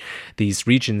Hebei. These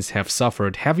regions have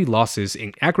suffered heavy losses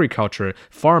in agriculture,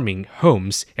 farming,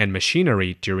 homes, and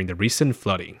machinery during the recent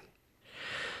flooding.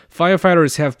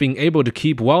 Firefighters have been able to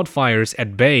keep wildfires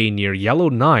at bay near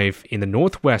Yellowknife in the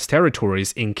Northwest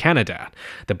Territories in Canada.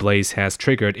 The blaze has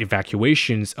triggered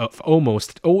evacuations of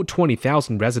almost all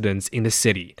 20,000 residents in the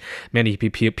city. Many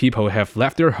people have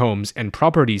left their homes and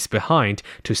properties behind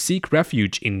to seek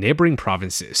refuge in neighboring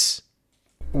provinces.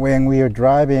 When we are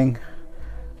driving,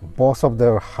 both of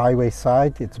the highway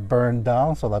side, it's burned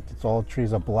down so that all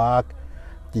trees are black.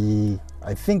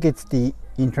 I think it's the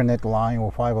internet line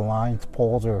or fiber lines,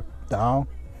 poles are down.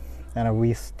 and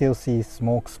we still see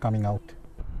smokes coming out.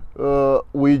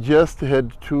 We just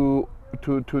had to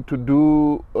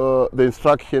do the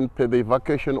instruction per the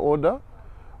evacuation order.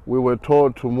 We were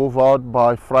told to move out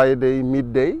by Friday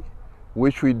midday,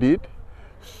 which we did.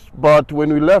 But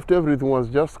when we left, everything was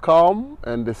just calm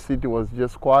and the city was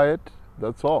just quiet.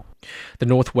 That's all. The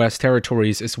Northwest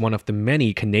Territories is one of the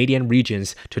many Canadian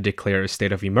regions to declare a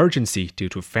state of emergency due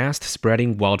to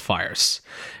fast-spreading wildfires.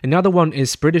 Another one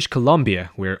is British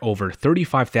Columbia, where over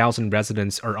 35,000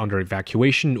 residents are under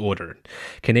evacuation order.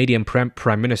 Canadian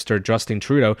Prime Minister Justin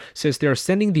Trudeau says they are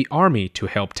sending the army to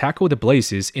help tackle the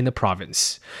blazes in the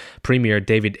province. Premier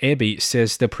David Eby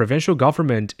says the provincial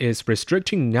government is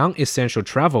restricting non-essential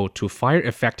travel to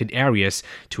fire-affected areas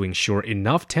to ensure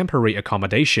enough temporary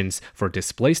accommodations for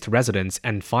displaced residents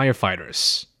and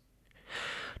firefighters.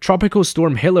 Tropical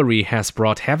storm Hilary has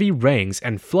brought heavy rains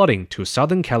and flooding to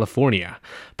Southern California.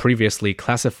 Previously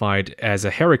classified as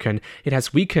a hurricane, it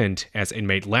has weakened as it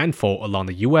made landfall along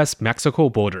the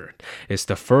U.S.-Mexico border. It's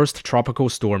the first tropical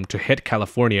storm to hit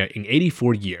California in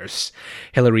 84 years.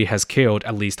 Hilary has killed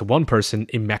at least one person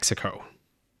in Mexico.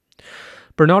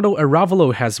 Bernardo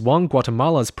Arevalo has won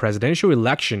Guatemala's presidential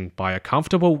election by a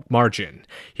comfortable margin.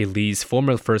 He leads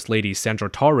former First Lady Sandra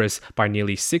Torres by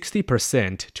nearly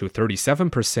 60% to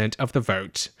 37% of the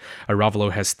vote.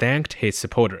 Arevalo has thanked his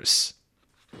supporters.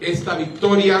 This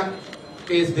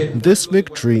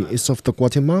victory is of the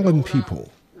Guatemalan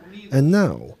people. And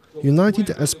now,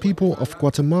 united as people of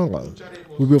Guatemala,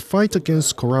 we will fight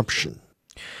against corruption.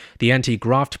 The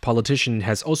anti-graft politician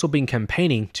has also been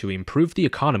campaigning to improve the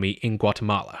economy in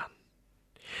Guatemala.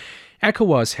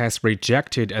 ECOWAS has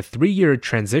rejected a 3-year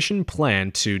transition plan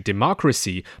to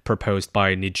democracy proposed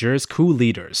by Niger's coup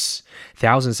leaders.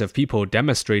 Thousands of people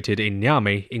demonstrated in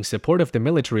Niamey in support of the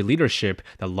military leadership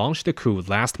that launched the coup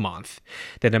last month.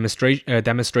 The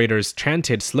demonstrators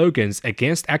chanted slogans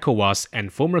against ECOWAS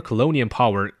and former colonial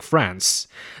power France.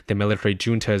 The military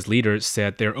junta's leaders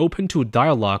said they're open to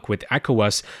dialogue with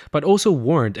ECOWAS, but also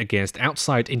warned against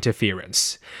outside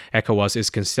interference. ECOWAS is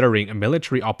considering a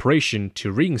military operation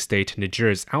to reinstate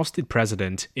Niger's ousted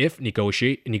president if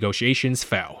negotiations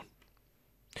fail.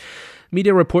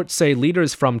 Media reports say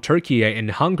leaders from Turkey and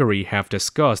Hungary have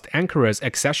discussed Ankara's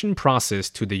accession process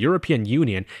to the European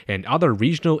Union and other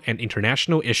regional and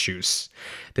international issues.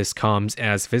 This comes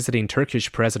as visiting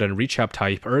Turkish President Recep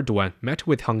Tayyip Erdogan met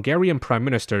with Hungarian Prime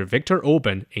Minister Viktor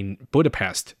Orban in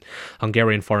Budapest.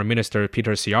 Hungarian Foreign Minister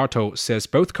Peter Szijjártó says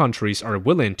both countries are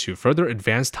willing to further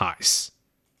advance ties.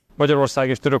 Magyarország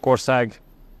és Törökország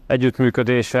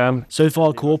együttműködése. So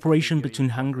far, cooperation between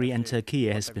Hungary and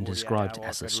Turkey has been described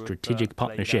as a strategic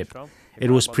partnership. It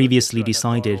was previously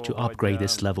decided to upgrade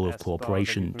this level of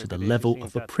cooperation to the level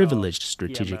of a privileged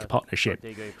strategic partnership,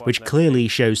 which clearly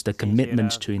shows the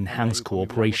commitment to enhance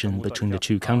cooperation between the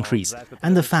two countries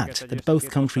and the fact that both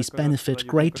countries benefit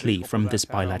greatly from this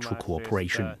bilateral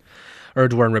cooperation.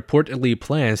 Erdogan reportedly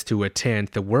plans to attend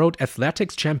the World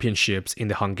Athletics Championships in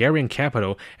the Hungarian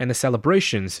capital and the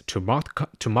celebrations to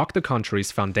mark the country's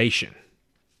foundation.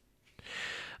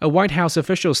 A White House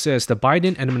official says the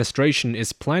Biden administration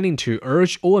is planning to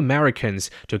urge all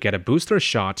Americans to get a booster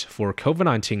shot for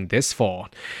COVID-19 this fall.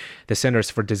 The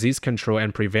Centers for Disease Control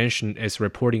and Prevention is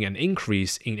reporting an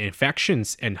increase in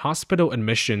infections and hospital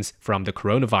admissions from the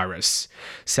coronavirus.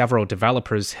 Several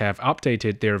developers have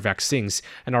updated their vaccines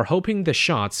and are hoping the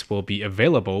shots will be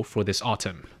available for this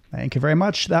autumn. Thank you very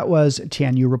much. That was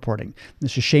Tianyu reporting.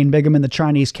 This is Shane Bigham in the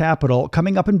Chinese capital.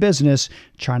 Coming up in business,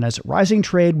 China's rising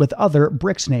trade with other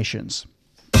BRICS nations.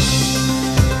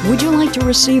 Would you like to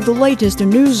receive the latest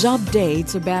news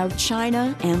updates about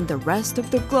China and the rest of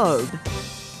the globe?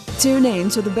 Tune in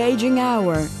to the Beijing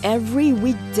Hour every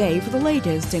weekday for the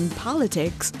latest in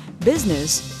politics,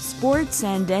 business, sports,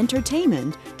 and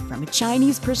entertainment from a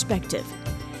Chinese perspective.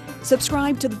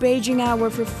 Subscribe to the Beijing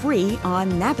Hour for free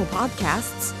on Apple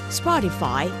Podcasts,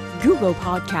 Spotify, Google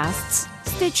Podcasts,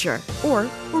 Stitcher, or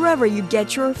wherever you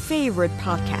get your favorite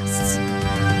podcasts.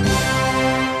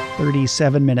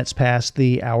 37 minutes past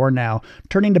the hour now.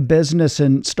 Turning to business,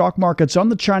 and stock markets on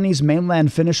the Chinese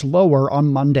mainland finished lower on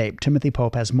Monday. Timothy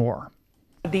Pope has more.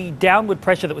 The downward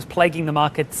pressure that was plaguing the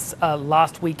markets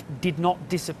last week did not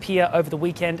disappear over the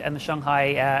weekend, and the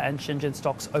Shanghai and Shenzhen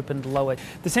stocks opened lower.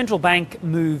 The central bank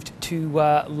moved to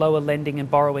lower lending and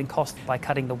borrowing costs by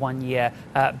cutting the one-year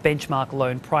benchmark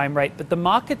loan prime rate, but the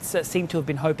markets seem to have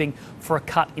been hoping for a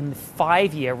cut in the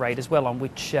 5-year rate as well, on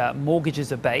which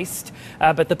mortgages are based,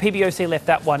 but the PBOC left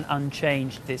that one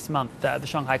unchanged this month. The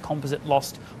Shanghai Composite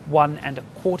lost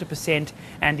 1.25%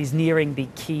 and is nearing the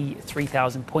key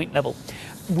 3,000-point level.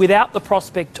 Without the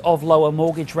prospect of lower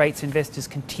mortgage rates, investors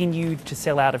continued to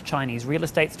sell out of Chinese real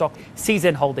estate stock.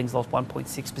 CZ Holdings lost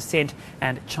 1.6%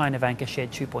 and China Vanke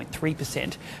shed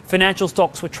 2.3%. Financial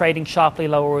stocks were trading sharply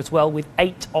lower as well, with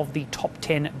 8 of the top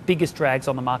 10 biggest drags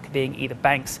on the market being either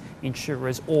banks,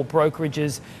 insurers or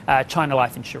brokerages. China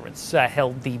Life Insurance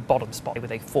held the bottom spot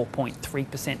with a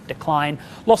 4.3% decline.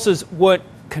 Losses weren't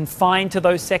confined to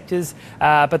those sectors,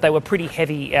 but they were pretty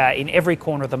heavy in every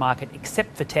corner of the market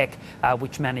except for tech,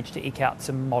 which managed to eke out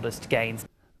some modest gains.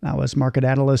 That was market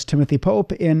analyst Timothy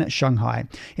Pope in Shanghai.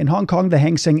 In Hong Kong, the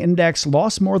Hang Seng Index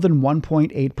lost more than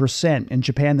 1.8%. In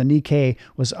Japan, the Nikkei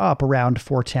was up around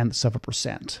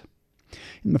 0.4%.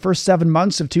 In the first 7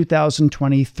 months of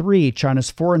 2023, China's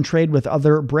foreign trade with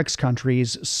other BRICS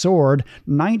countries soared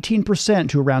 19%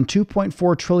 to around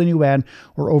 2.4 trillion yuan,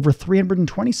 or over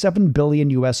 $327 billion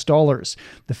US dollars.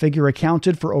 The figure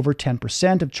accounted for over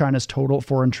 10% of China's total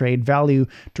foreign trade value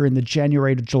during the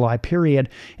January to July period,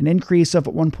 an increase of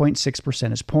 1.6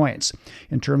 percentage points.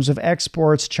 In terms of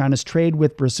exports, China's trade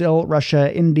with Brazil,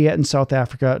 Russia, India, and South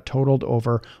Africa totaled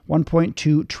over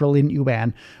 1.2 trillion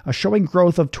yuan, showing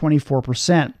growth of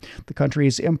 24%. The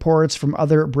country's imports from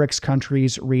other BRICS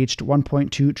countries reached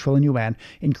 1.2 trillion yuan,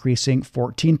 increasing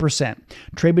 14%.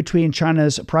 Trade between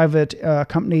China's private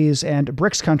companies and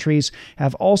BRICS countries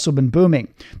have also been booming.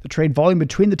 The trade volume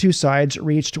between the two sides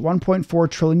reached 1.4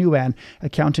 trillion yuan,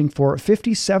 accounting for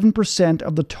 57%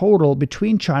 of the total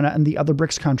between China and the other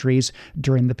BRICS countries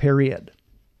during the period.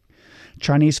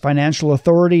 Chinese financial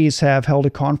authorities have held a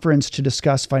conference to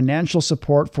discuss financial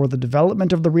support for the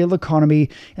development of the real economy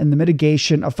and the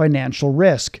mitigation of financial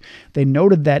risk. They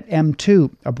noted that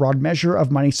M2, a broad measure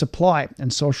of money supply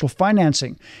and social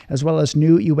financing, as well as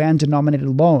new yuan-denominated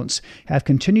loans, have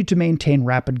continued to maintain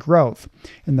rapid growth.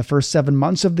 In the first 7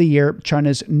 months of the year,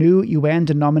 China's new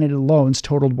yuan-denominated loans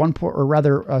totaled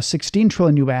 16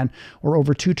 trillion yuan, or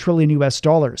over 2 trillion US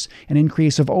dollars, an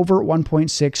increase of over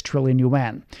 1.6 trillion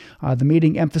yuan. The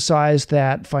meeting emphasized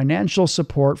that financial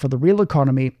support for the real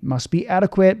economy must be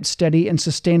adequate, steady, and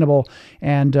sustainable,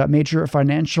 and major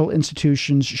financial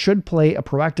institutions should play a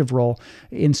proactive role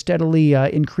in steadily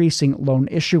increasing loan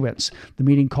issuance. The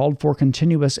meeting called for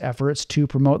continuous efforts to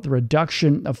promote the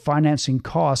reduction of financing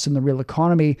costs in the real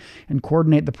economy and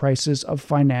coordinate the prices of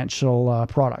financial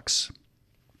products.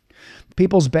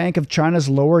 People's Bank of China's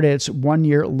lowered its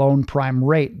one-year loan prime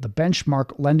rate, the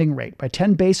benchmark lending rate, by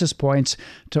 10 basis points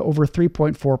to over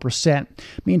 3.4%.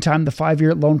 Meantime, the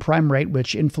 5-year loan prime rate,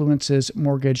 which influences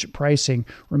mortgage pricing,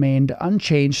 remained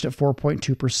unchanged at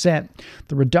 4.2%.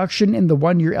 The reduction in the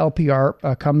one-year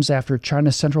LPR comes after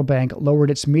China's central bank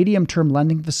lowered its medium-term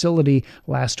lending facility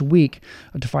last week.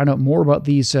 To find out more about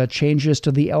these changes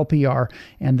to the LPR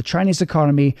and the Chinese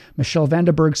economy, Michelle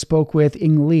Vandenberg spoke with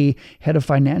Ying Li, head of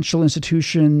financial institutions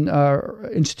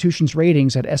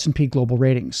ratings at S&P Global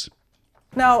Ratings.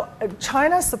 Now,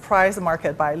 China surprised the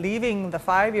market by leaving the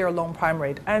 5-year loan prime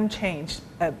rate unchanged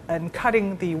and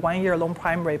cutting the 1-year loan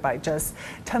prime rate by just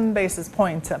 10 basis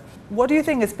points. What do you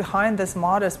think is behind this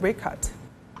modest rate cut?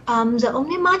 The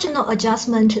only marginal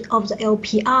adjustment of the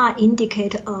LPR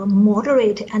indicate a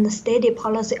moderate and steady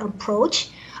policy approach.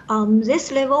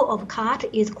 This level of cut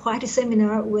is quite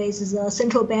similar with the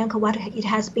central bank, what it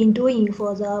has been doing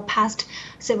for the past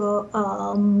several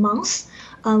months.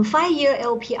 5-year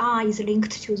LPR is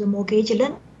linked to the mortgage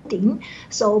lending,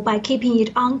 so by keeping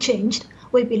it unchanged,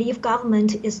 we believe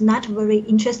government is not very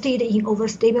interested in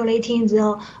overstimulating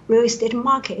the real estate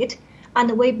market.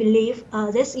 And we believe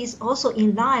this is also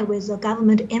in line with the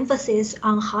government emphasis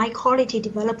on high-quality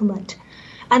development.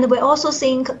 And we also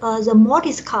think the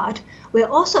modest cut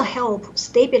will also help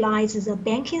stabilize the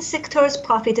banking sector's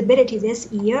profitability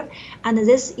this year, and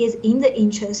this is in the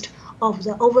interest of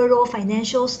the overall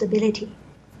financial stability.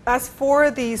 As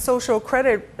for the social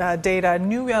credit data,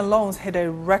 new yuan loans hit a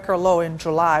record low in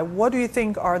July. What do you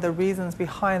think are the reasons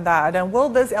behind that? And will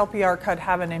this LPR cut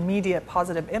have an immediate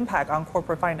positive impact on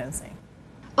corporate financing?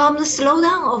 The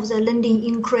slowdown of the lending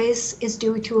increase is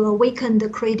due to a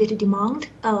weakened credit demand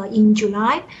in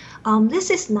July.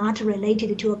 This is not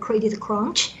related to a credit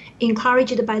crunch.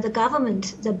 Encouraged by the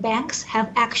government, the banks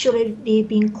have actually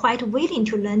been quite willing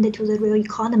to lend to the real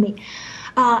economy.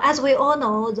 As we all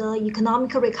know, the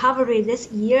economic recovery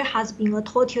this year has been a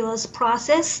tortuous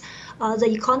process. The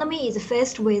economy is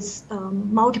faced with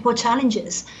multiple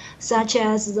challenges, such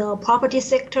as the property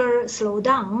sector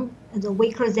slowdown, the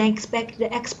weaker than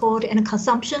expected export and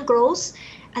consumption growth,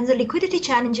 and the liquidity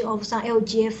challenge of some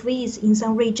LGFVs in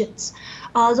some regions.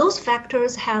 Those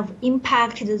factors have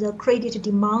impacted the credit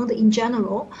demand in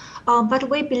general, but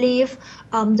we believe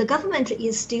the government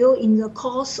is still in the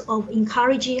course of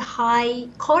encouraging high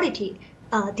quality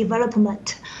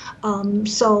development.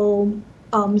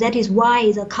 That is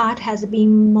why the cut has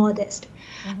been modest.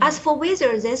 As for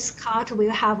whether this cut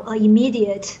will have an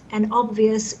immediate and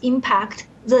obvious impact,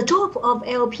 the drop of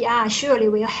LPR surely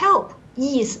will help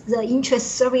ease the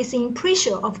interest servicing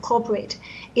pressure of corporate.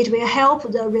 It will help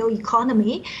the real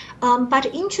economy, but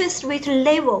interest rate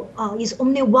level is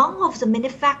only one of the many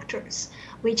factors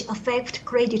which affect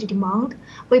credit demand.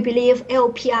 We believe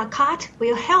LPR cut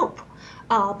will help,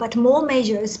 but more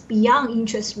measures beyond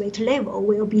interest rate level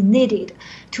will be needed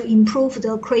to improve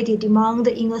the credit demand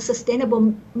in a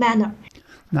sustainable manner.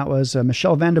 That was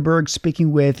Michelle Vandenberg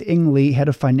speaking with Ing Li, head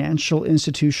of financial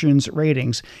institutions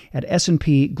ratings at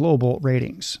S&P Global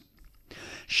Ratings.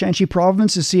 Shanxi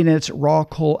province has seen its raw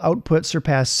coal output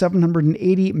surpass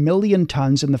 780 million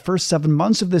tons in the first 7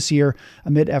 months of this year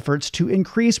amid efforts to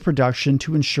increase production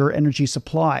to ensure energy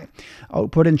supply.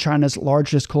 Output in China's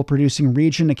largest coal-producing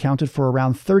region accounted for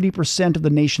around 30% of the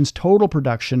nation's total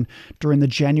production during the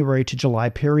January to July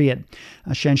period.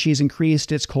 Shanxi has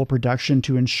increased its coal production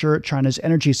to ensure China's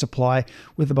energy supply,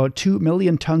 with about 2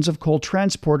 million tons of coal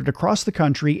transported across the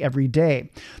country every day.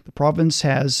 The province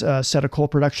has set a coal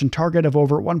production target of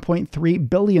over 1.3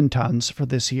 billion tons for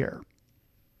this year.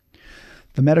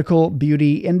 The medical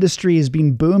beauty industry has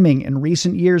been booming in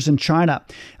recent years in China.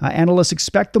 Analysts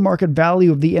expect the market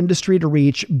value of the industry to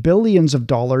reach billions of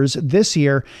dollars this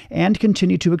year and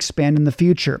continue to expand in the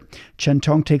future. Chen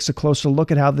Tong takes a closer look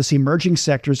at how this emerging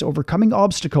sector is overcoming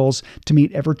obstacles to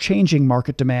meet ever-changing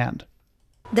market demand.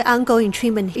 The ongoing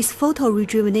treatment is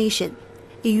photorejuvenation.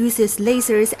 It uses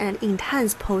lasers and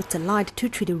intense pulsed light to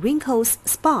treat wrinkles,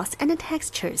 spots, and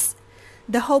textures.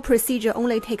 The whole procedure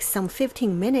only takes some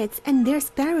 15 minutes and there's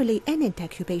barely any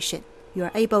decubation. You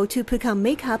are able to put on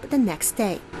makeup the next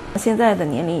day.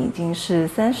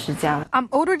 I'm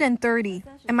older than 30,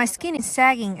 and my skin is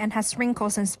sagging and has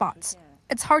wrinkles and spots.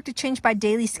 It's hard to change my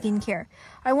daily skincare.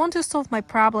 I want to solve my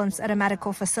problems at a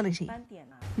medical facility.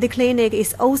 The clinic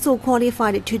is also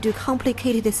qualified to do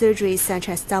complicated surgeries such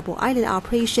as double eyelid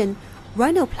operation,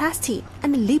 rhinoplasty,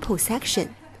 and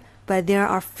liposuction. But there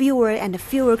are fewer and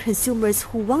fewer consumers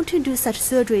who want to do such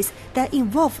surgeries that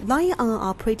involve lying on an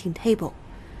operating table.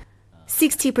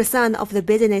 60% of the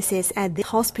businesses at the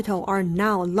hospital are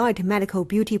now light medical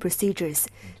beauty procedures,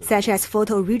 such as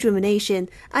photorejuvenation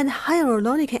and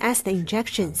hyaluronic acid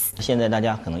injections.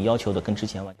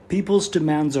 People's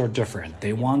demands are different.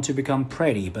 They want to become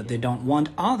pretty, but they don't want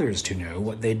others to know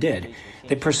what they did.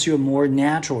 They pursue a more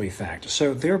natural effect,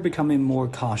 so they're becoming more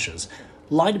cautious.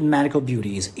 Light medical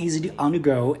beauty is easy to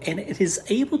undergo, and it is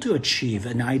able to achieve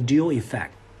an ideal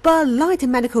effect. But light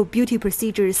medical beauty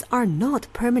procedures are not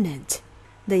permanent.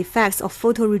 The effects of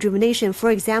photorejuvenation, for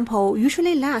example,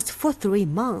 usually last for 3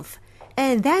 months.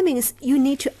 And that means you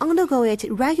need to undergo it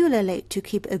regularly to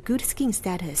keep a good skin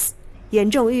status. Yan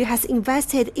Zhongyu has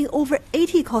invested in over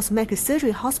 80 cosmetic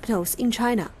surgery hospitals in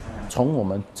China.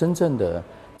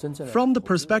 From the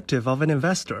perspective of an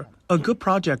investor, a good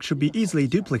project should be easily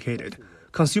duplicated.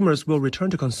 Consumers will return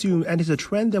to consume, and it's a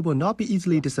trend that will not be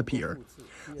easily disappear.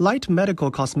 Light medical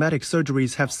cosmetic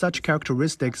surgeries have such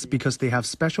characteristics because they have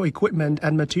special equipment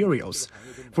and materials.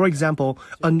 For example,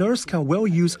 a nurse can well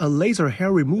use a laser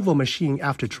hair removal machine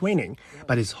after training,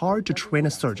 but it's hard to train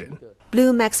a surgeon.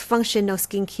 Blue Max functional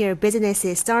skincare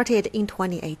businesses started in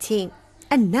 2018,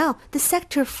 and now the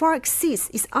sector far exceeds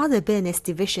its other business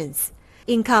divisions.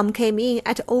 Income came in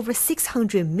at over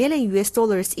 $600 million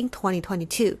in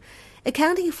 2022.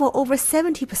 Accounting for over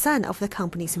 70% of the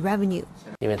company's revenue.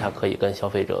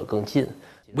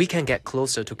 We can get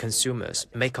closer to consumers,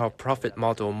 make our profit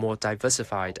model more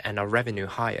diversified and our revenue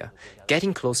higher.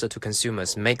 Getting closer to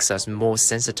consumers makes us more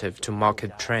sensitive to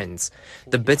market trends.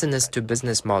 The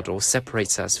business-to-business model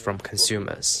separates us from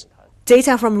consumers.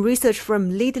 Data from research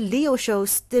firm Lead Leo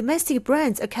shows domestic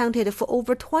brands accounted for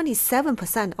over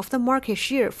 27% of the market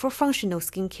share for functional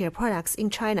skincare products in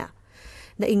China.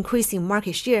 The increasing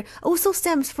market share also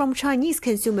stems from Chinese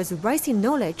consumers' rising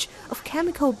knowledge of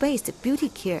chemical-based beauty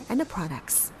care and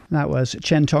products. That was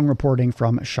Chen Tong reporting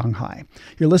from Shanghai.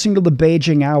 You're listening to the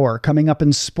Beijing Hour. Coming up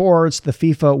in sports, the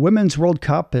FIFA Women's World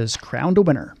Cup is crowned a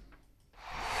winner.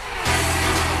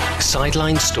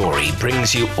 Sideline Story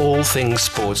brings you all things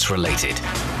sports related.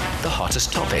 The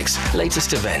hottest topics,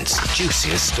 latest events,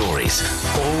 juiciest stories,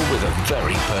 all with a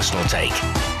very personal take.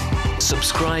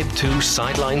 Subscribe to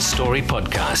Sideline Story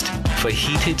Podcast for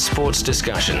heated sports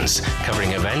discussions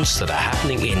covering events that are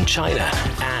happening in China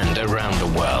and around the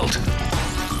world.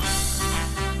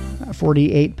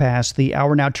 48 past the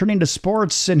hour. Now turning to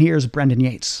sports, and here's Brendan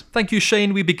Yates. Thank you,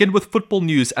 Shane. We begin with football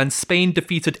news, and Spain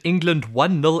defeated England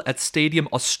 1-0 at Stadium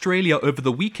Australia over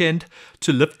the weekend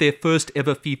to lift their first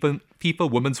ever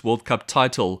FIFA Women's World Cup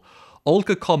title.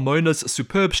 Olga Carmona's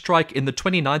superb strike in the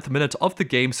 29th minute of the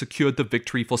game secured the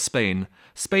victory for Spain.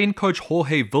 Spain coach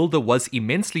Jorge Vilda was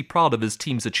immensely proud of his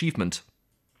team's achievement.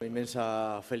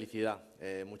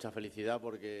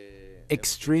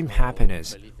 Extreme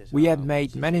happiness. We have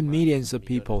made many millions of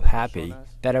people happy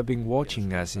that have been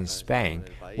watching us in Spain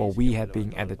while we have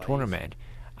been at the tournament.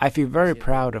 I feel very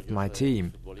proud of my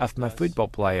team, of my football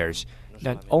players,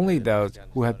 not only those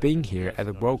who have been here at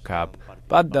the World Cup,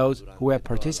 but those who have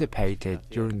participated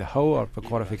during the whole of the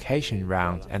qualification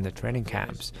rounds and the training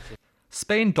camps.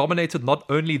 Spain dominated not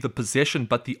only the possession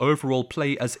but the overall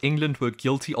play, as England were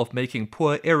guilty of making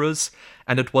poor errors,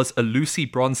 and it was a Lucy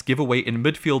Bronze giveaway in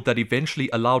midfield that eventually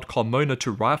allowed Carmona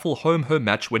to rifle home her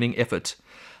match-winning effort.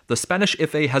 The Spanish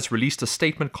FA has released a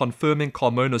statement confirming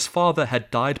Carmona's father had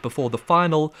died before the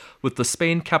final, with the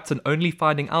Spain captain only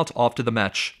finding out after the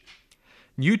match.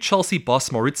 New Chelsea boss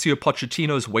Mauricio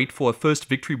Pochettino's wait for a first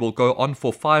victory will go on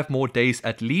for 5 more days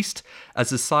at least, as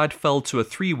his side fell to a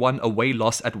 3-1 away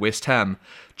loss at West Ham.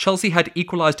 Chelsea had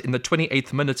equalised in the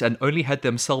 28th minute and only had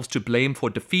themselves to blame for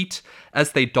defeat,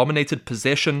 as they dominated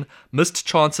possession, missed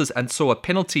chances and saw a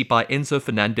penalty by Enzo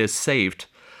Fernandez saved.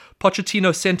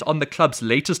 Pochettino sent on the club's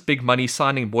latest big money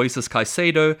signing Moises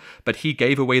Caicedo, but he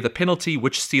gave away the penalty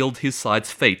which sealed his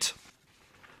side's fate.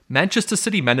 Manchester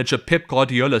City manager Pep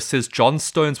Guardiola says John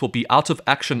Stones will be out of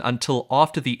action until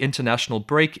after the international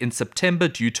break in September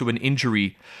due to an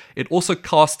injury. It also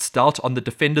casts doubt on the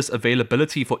defender's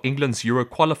availability for England's Euro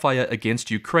qualifier against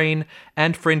Ukraine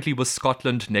and friendly with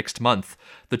Scotland next month.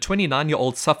 The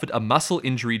 29-year-old suffered a muscle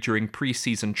injury during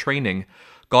pre-season training.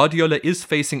 Guardiola is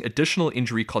facing additional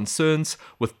injury concerns,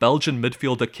 with Belgian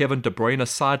midfielder Kevin De Bruyne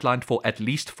sidelined for at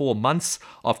least 4 months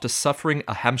after suffering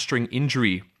a hamstring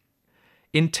injury.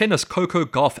 In tennis, Coco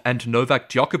Gauff and Novak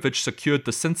Djokovic secured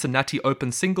the Cincinnati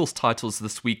Open singles titles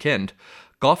this weekend.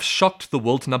 Gauff shocked the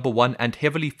world number 1 and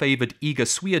heavily favoured Iga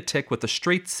Swiatek with a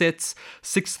straight sets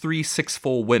 6-3,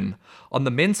 6-4 win. On the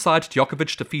men's side,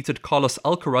 Djokovic defeated Carlos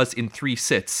Alcaraz in 3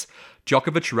 sets.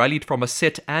 Djokovic rallied from a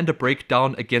set and a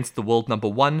breakdown against the world number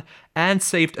 1 and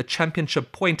saved a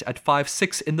championship point at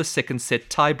 5-6 in the second set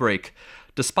tiebreak.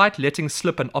 Despite letting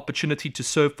slip an opportunity to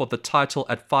serve for the title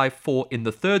at 5-4 in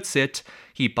the third set,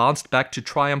 he bounced back to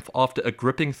triumph after a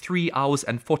gripping 3 hours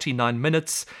and 49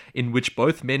 minutes, in which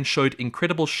both men showed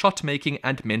incredible shot-making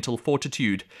and mental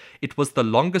fortitude. It was the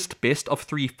longest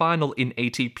best-of-3 final in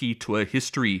ATP Tour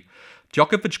history.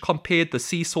 Djokovic compared the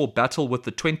seesaw battle with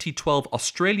the 2012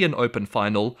 Australian Open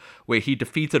final, where he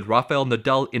defeated Rafael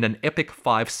Nadal in an epic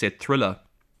 5-set thriller.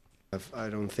 I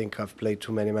don't think I've played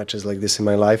too many matches like this in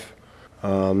my life.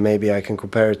 Maybe I can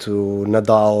compare it to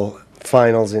Nadal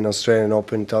finals in Australian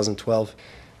Open 2012.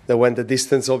 They went the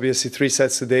distance, obviously 3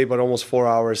 sets a day, but almost 4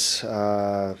 hours.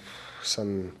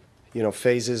 Some,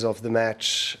 phases of the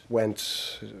match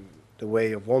went the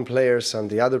way of one player, some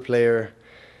the other player.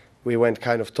 We went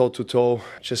kind of toe-to-toe.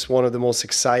 Just one of the most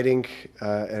exciting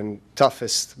and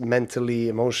toughest mentally,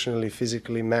 emotionally,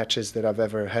 physically matches that I've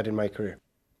ever had in my career.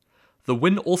 The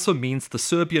win also means the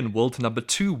Serbian world number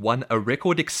 2 won a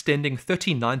record-extending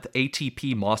 39th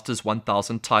ATP Masters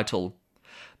 1000 title.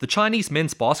 The Chinese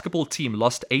men's basketball team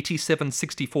lost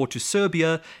 87-64 to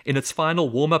Serbia in its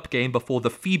final warm-up game before the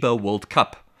FIBA World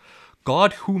Cup.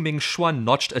 Guard Hu Ming-Xuan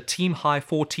notched a team-high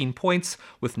 14 points,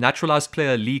 with naturalized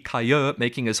player Li Kaiye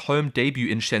making his home debut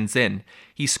in Shenzhen.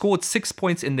 He scored 6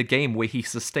 points in the game where he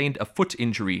sustained a foot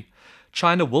injury.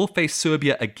 China will face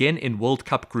Serbia again in World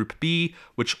Cup Group B,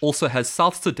 which also has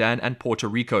South Sudan and Puerto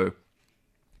Rico.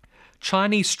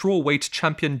 Chinese strawweight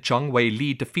champion Zhang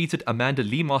Weili defeated Amanda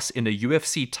Lemos in a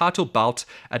UFC title bout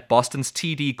at Boston's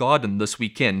TD Garden this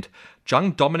weekend.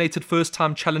 Zhang dominated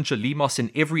first-time challenger Lemos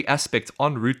in every aspect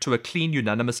en route to a clean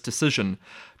unanimous decision.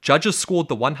 Judges scored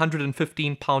the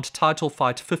 115-pound title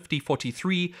fight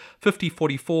 50-43,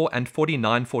 50-44 and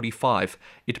 49-45.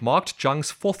 It marked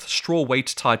Zhang's 4th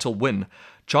strawweight title win.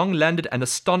 Zhang landed an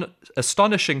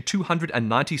astonishing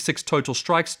 296 total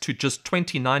strikes to just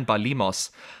 29 by Lemos.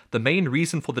 The main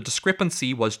reason for the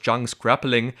discrepancy was Zhang's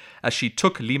grappling, as she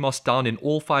took Lemos down in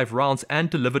all 5 rounds and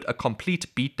delivered a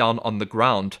complete beatdown on the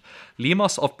ground.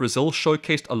 Lemos of Brazil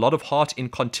showcased a lot of heart in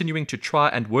continuing to try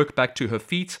and work back to her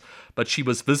feet, but she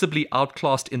was visibly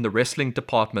outclassed in the wrestling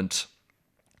department.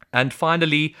 And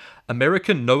finally,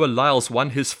 American Noah Lyles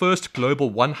won his first global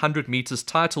 100 meters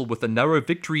title with a narrow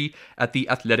victory at the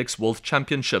Athletics World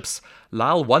Championships.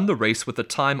 Lyle won the race with a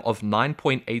time of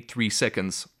 9.83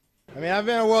 seconds. I mean, I've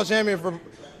been a world champion for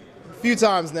a few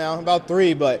times now, about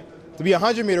 3, but to be a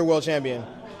 100-meter world champion,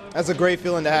 that's a great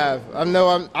feeling to have. I've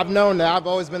known that I've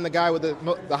always been the guy with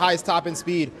the highest top-end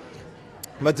speed,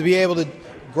 but to be able to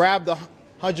grab the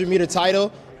 100-meter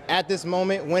title at this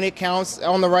moment, when it counts,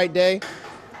 on the right day,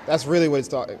 that's really what it's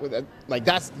talking. Like,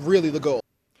 that's really the goal.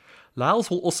 Lyles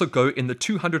will also go in the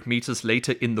 200 meters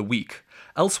later in the week.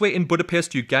 Elsewhere in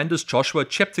Budapest, Uganda's Joshua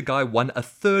Cheptegei won a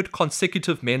 3rd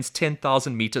consecutive men's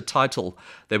 10,000 meter title.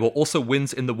 There were also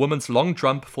wins in the women's long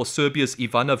jump for Serbia's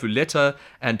Ivana Vuleta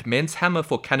and men's hammer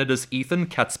for Canada's Ethan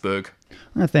Katzberg.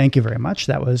 Thank you very much.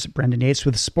 That was Brendan Yates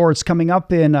with sports. Coming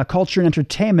up in culture and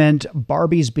entertainment,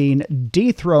 Barbie's being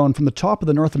dethroned from the top of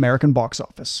the North American box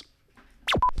office.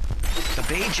 The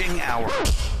Beijing Hour.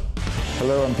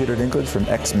 Hello, I'm Peter Dinklage from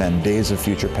X-Men Days of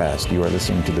Future Past. You are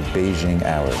listening to the Beijing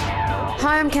Hour.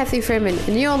 Hi, I'm Kathy Freeman,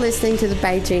 and you're listening to the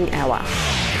Beijing Hour.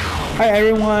 Hi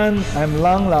everyone, I'm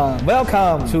Lang Lang.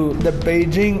 Welcome to the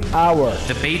Beijing Hour.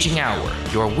 The Beijing Hour,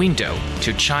 your window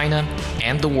to China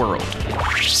and the world.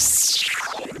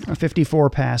 54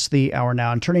 past the hour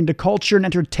now. And turning to culture and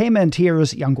entertainment, here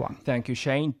is Yang Guang. Thank you,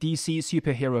 Shane. DC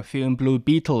superhero film Blue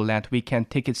Beetle led weekend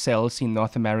ticket sales in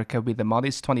North America with a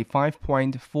modest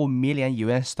 $25.4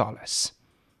 million.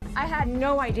 I had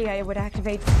no idea it would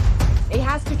activate. It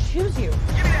has to choose you.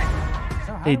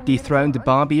 It dethroned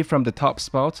Barbie from the top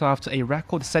spot after a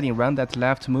record-setting run that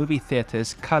left movie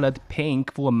theaters colored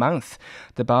pink for a month.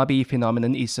 The Barbie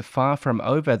phenomenon is far from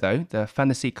over, though. The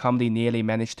fantasy comedy nearly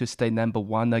managed to stay number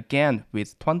 1 again,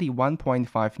 with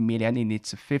 $21.5 million in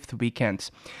its 5th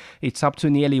weekend. It's up to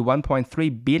nearly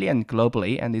 $1.3 billion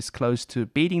globally and is close to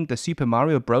beating the Super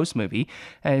Mario Bros. Movie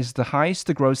as the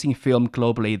highest-grossing film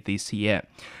globally this year.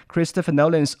 Christopher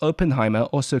Nolan's Oppenheimer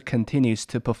also continues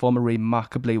to perform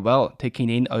remarkably well, taking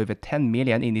in over $10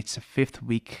 million in its 5th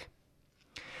week.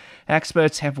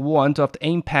 Experts have warned of the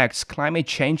impacts climate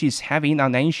change is having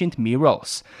on ancient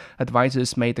murals.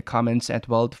 Advisors made the comments at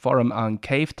World Forum on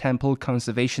Cave Temple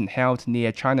Conservation held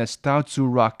near China's Dazu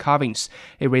rock carvings,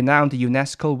 a renowned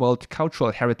UNESCO World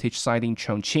Cultural Heritage site in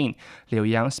Chongqing. Liu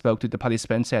Yang spoke to the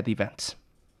participants at the event.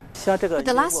 For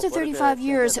the last 35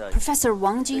 years, Professor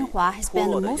Wang Jinhua has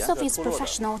spent most of his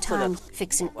professional time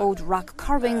fixing old rock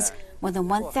carvings more than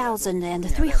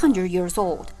 1,300 years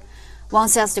old. Wang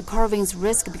says the carvings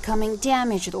risk becoming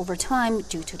damaged over time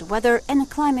due to the weather and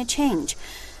climate change.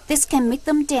 This can make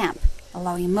them damp,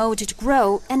 allowing mold to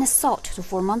grow and salt to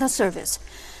form on the surface.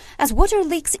 As water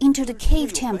leaks into the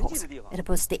cave temples, it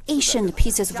puts the ancient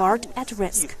pieces of art at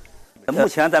risk. The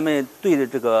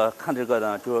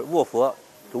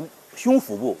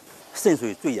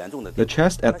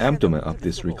chest and abdomen of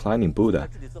this reclining Buddha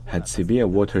had severe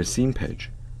water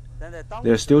seepage.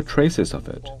 There are still traces of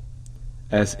it,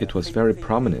 as it was very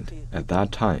prominent at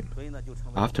that time.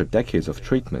 After decades of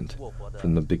treatment,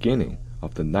 from the beginning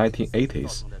of the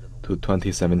 1980s to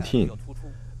 2017,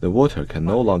 the water can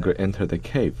no longer enter the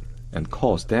cave and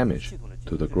cause damage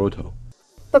to the grotto.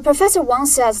 But Professor Wang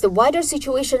says the wider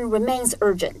situation remains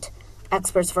urgent.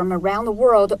 Experts from around the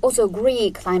world also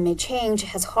agree climate change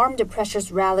has harmed the precious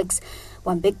relics.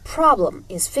 One big problem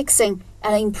is fixing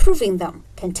and improving them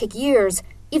can take years,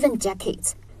 even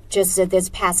decades. Just this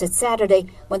past Saturday,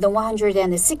 when the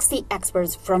 160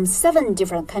 experts from 7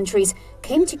 different countries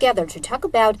came together to talk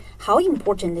about how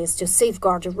important it is to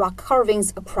safeguard rock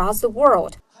carvings across the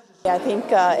world. I think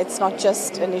it's not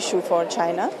just an issue for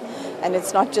China, and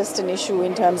it's not just an issue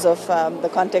in terms of the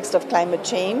context of climate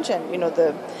change and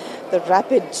the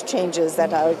rapid changes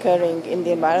that are occurring in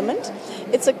the environment.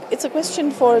 It's a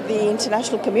question for the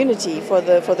international community, for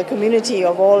the community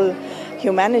of all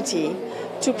humanity,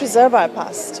 to preserve our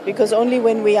past, because only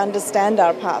when we understand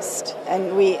our past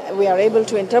and we are able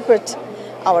to interpret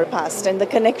our past and the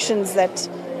connections that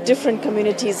different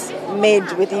communities made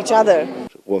with each other.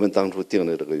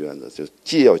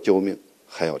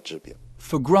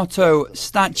 For grotto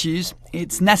statues,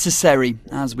 it's necessary,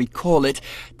 as we call it,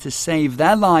 to save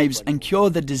their lives and cure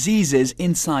the diseases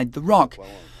inside the rock.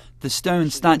 The stone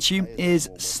statue is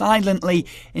silently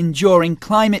enduring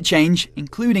climate change,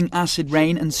 including acid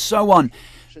rain and so on.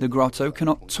 The grotto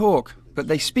cannot talk, but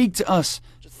they speak to us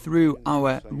through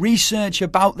our research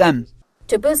about them.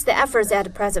 To boost the efforts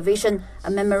at preservation, a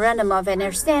memorandum of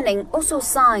understanding also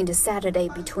signed Saturday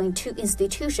between 2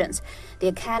 institutions, the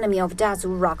Academy of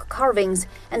Dazu Rock Carvings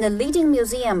and the leading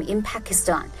museum in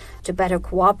Pakistan, to better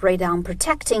cooperate on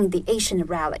protecting the ancient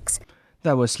relics.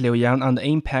 That was Liu Yang on the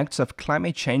impacts of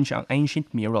climate change on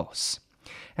ancient murals.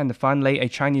 And finally, a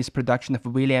Chinese production of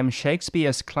William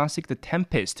Shakespeare's classic The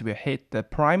Tempest will hit the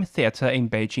Prime Theatre in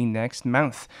Beijing next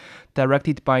month.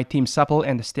 Directed by Tim Supple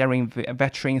and starring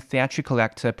veteran theatrical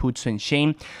actor Pu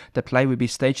Cunxin, the play will be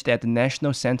staged at the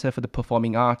National Center for the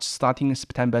Performing Arts starting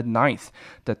September 9th.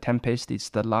 The Tempest is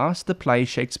the last play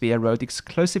Shakespeare wrote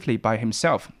exclusively by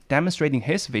himself, demonstrating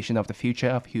his vision of the future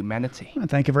of humanity.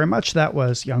 Thank you very much. That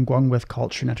was Yang Guang with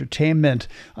Culture and Entertainment.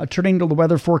 Turning to the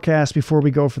weather forecast before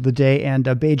we go for the day, and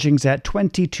Beijing's at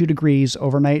 22 degrees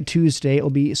overnight. Tuesday it'll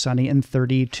be sunny and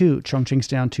 32. Chongqing's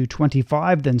down to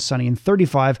 25, then sunny and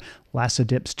 35. Lhasa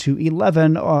dips to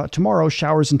 11. Tomorrow,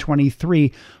 showers and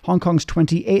 23. Hong Kong's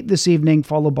 28 this evening,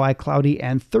 followed by cloudy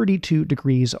and 32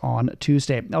 degrees on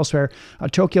Tuesday. Elsewhere,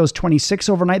 Tokyo's 26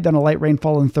 overnight, then a light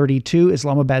rainfall and 32.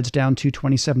 Islamabad's down to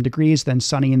 27 degrees, then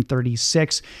sunny and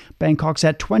 36. Bangkok's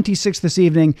at 26 this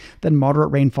evening, then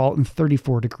moderate rainfall and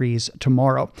 34 degrees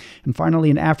tomorrow. And finally,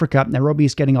 in Africa,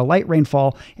 Nairobi's getting a light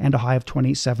rainfall and a high of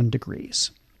 27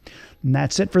 degrees. And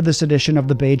that's it for this edition of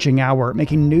the Beijing Hour.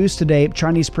 Making news today,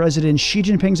 Chinese President Xi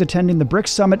Jinping's attending the BRICS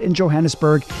Summit in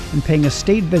Johannesburg and paying a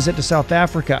state visit to South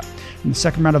Africa. And the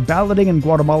second round of balloting in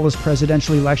Guatemala's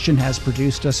presidential election has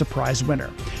produced a surprise winner.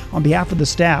 On behalf of the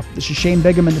staff, this is Shane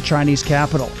Bigham in the Chinese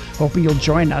capital, hoping you'll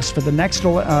join us for the next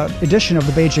edition of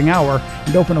the Beijing Hour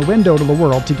and open a window to the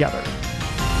world together.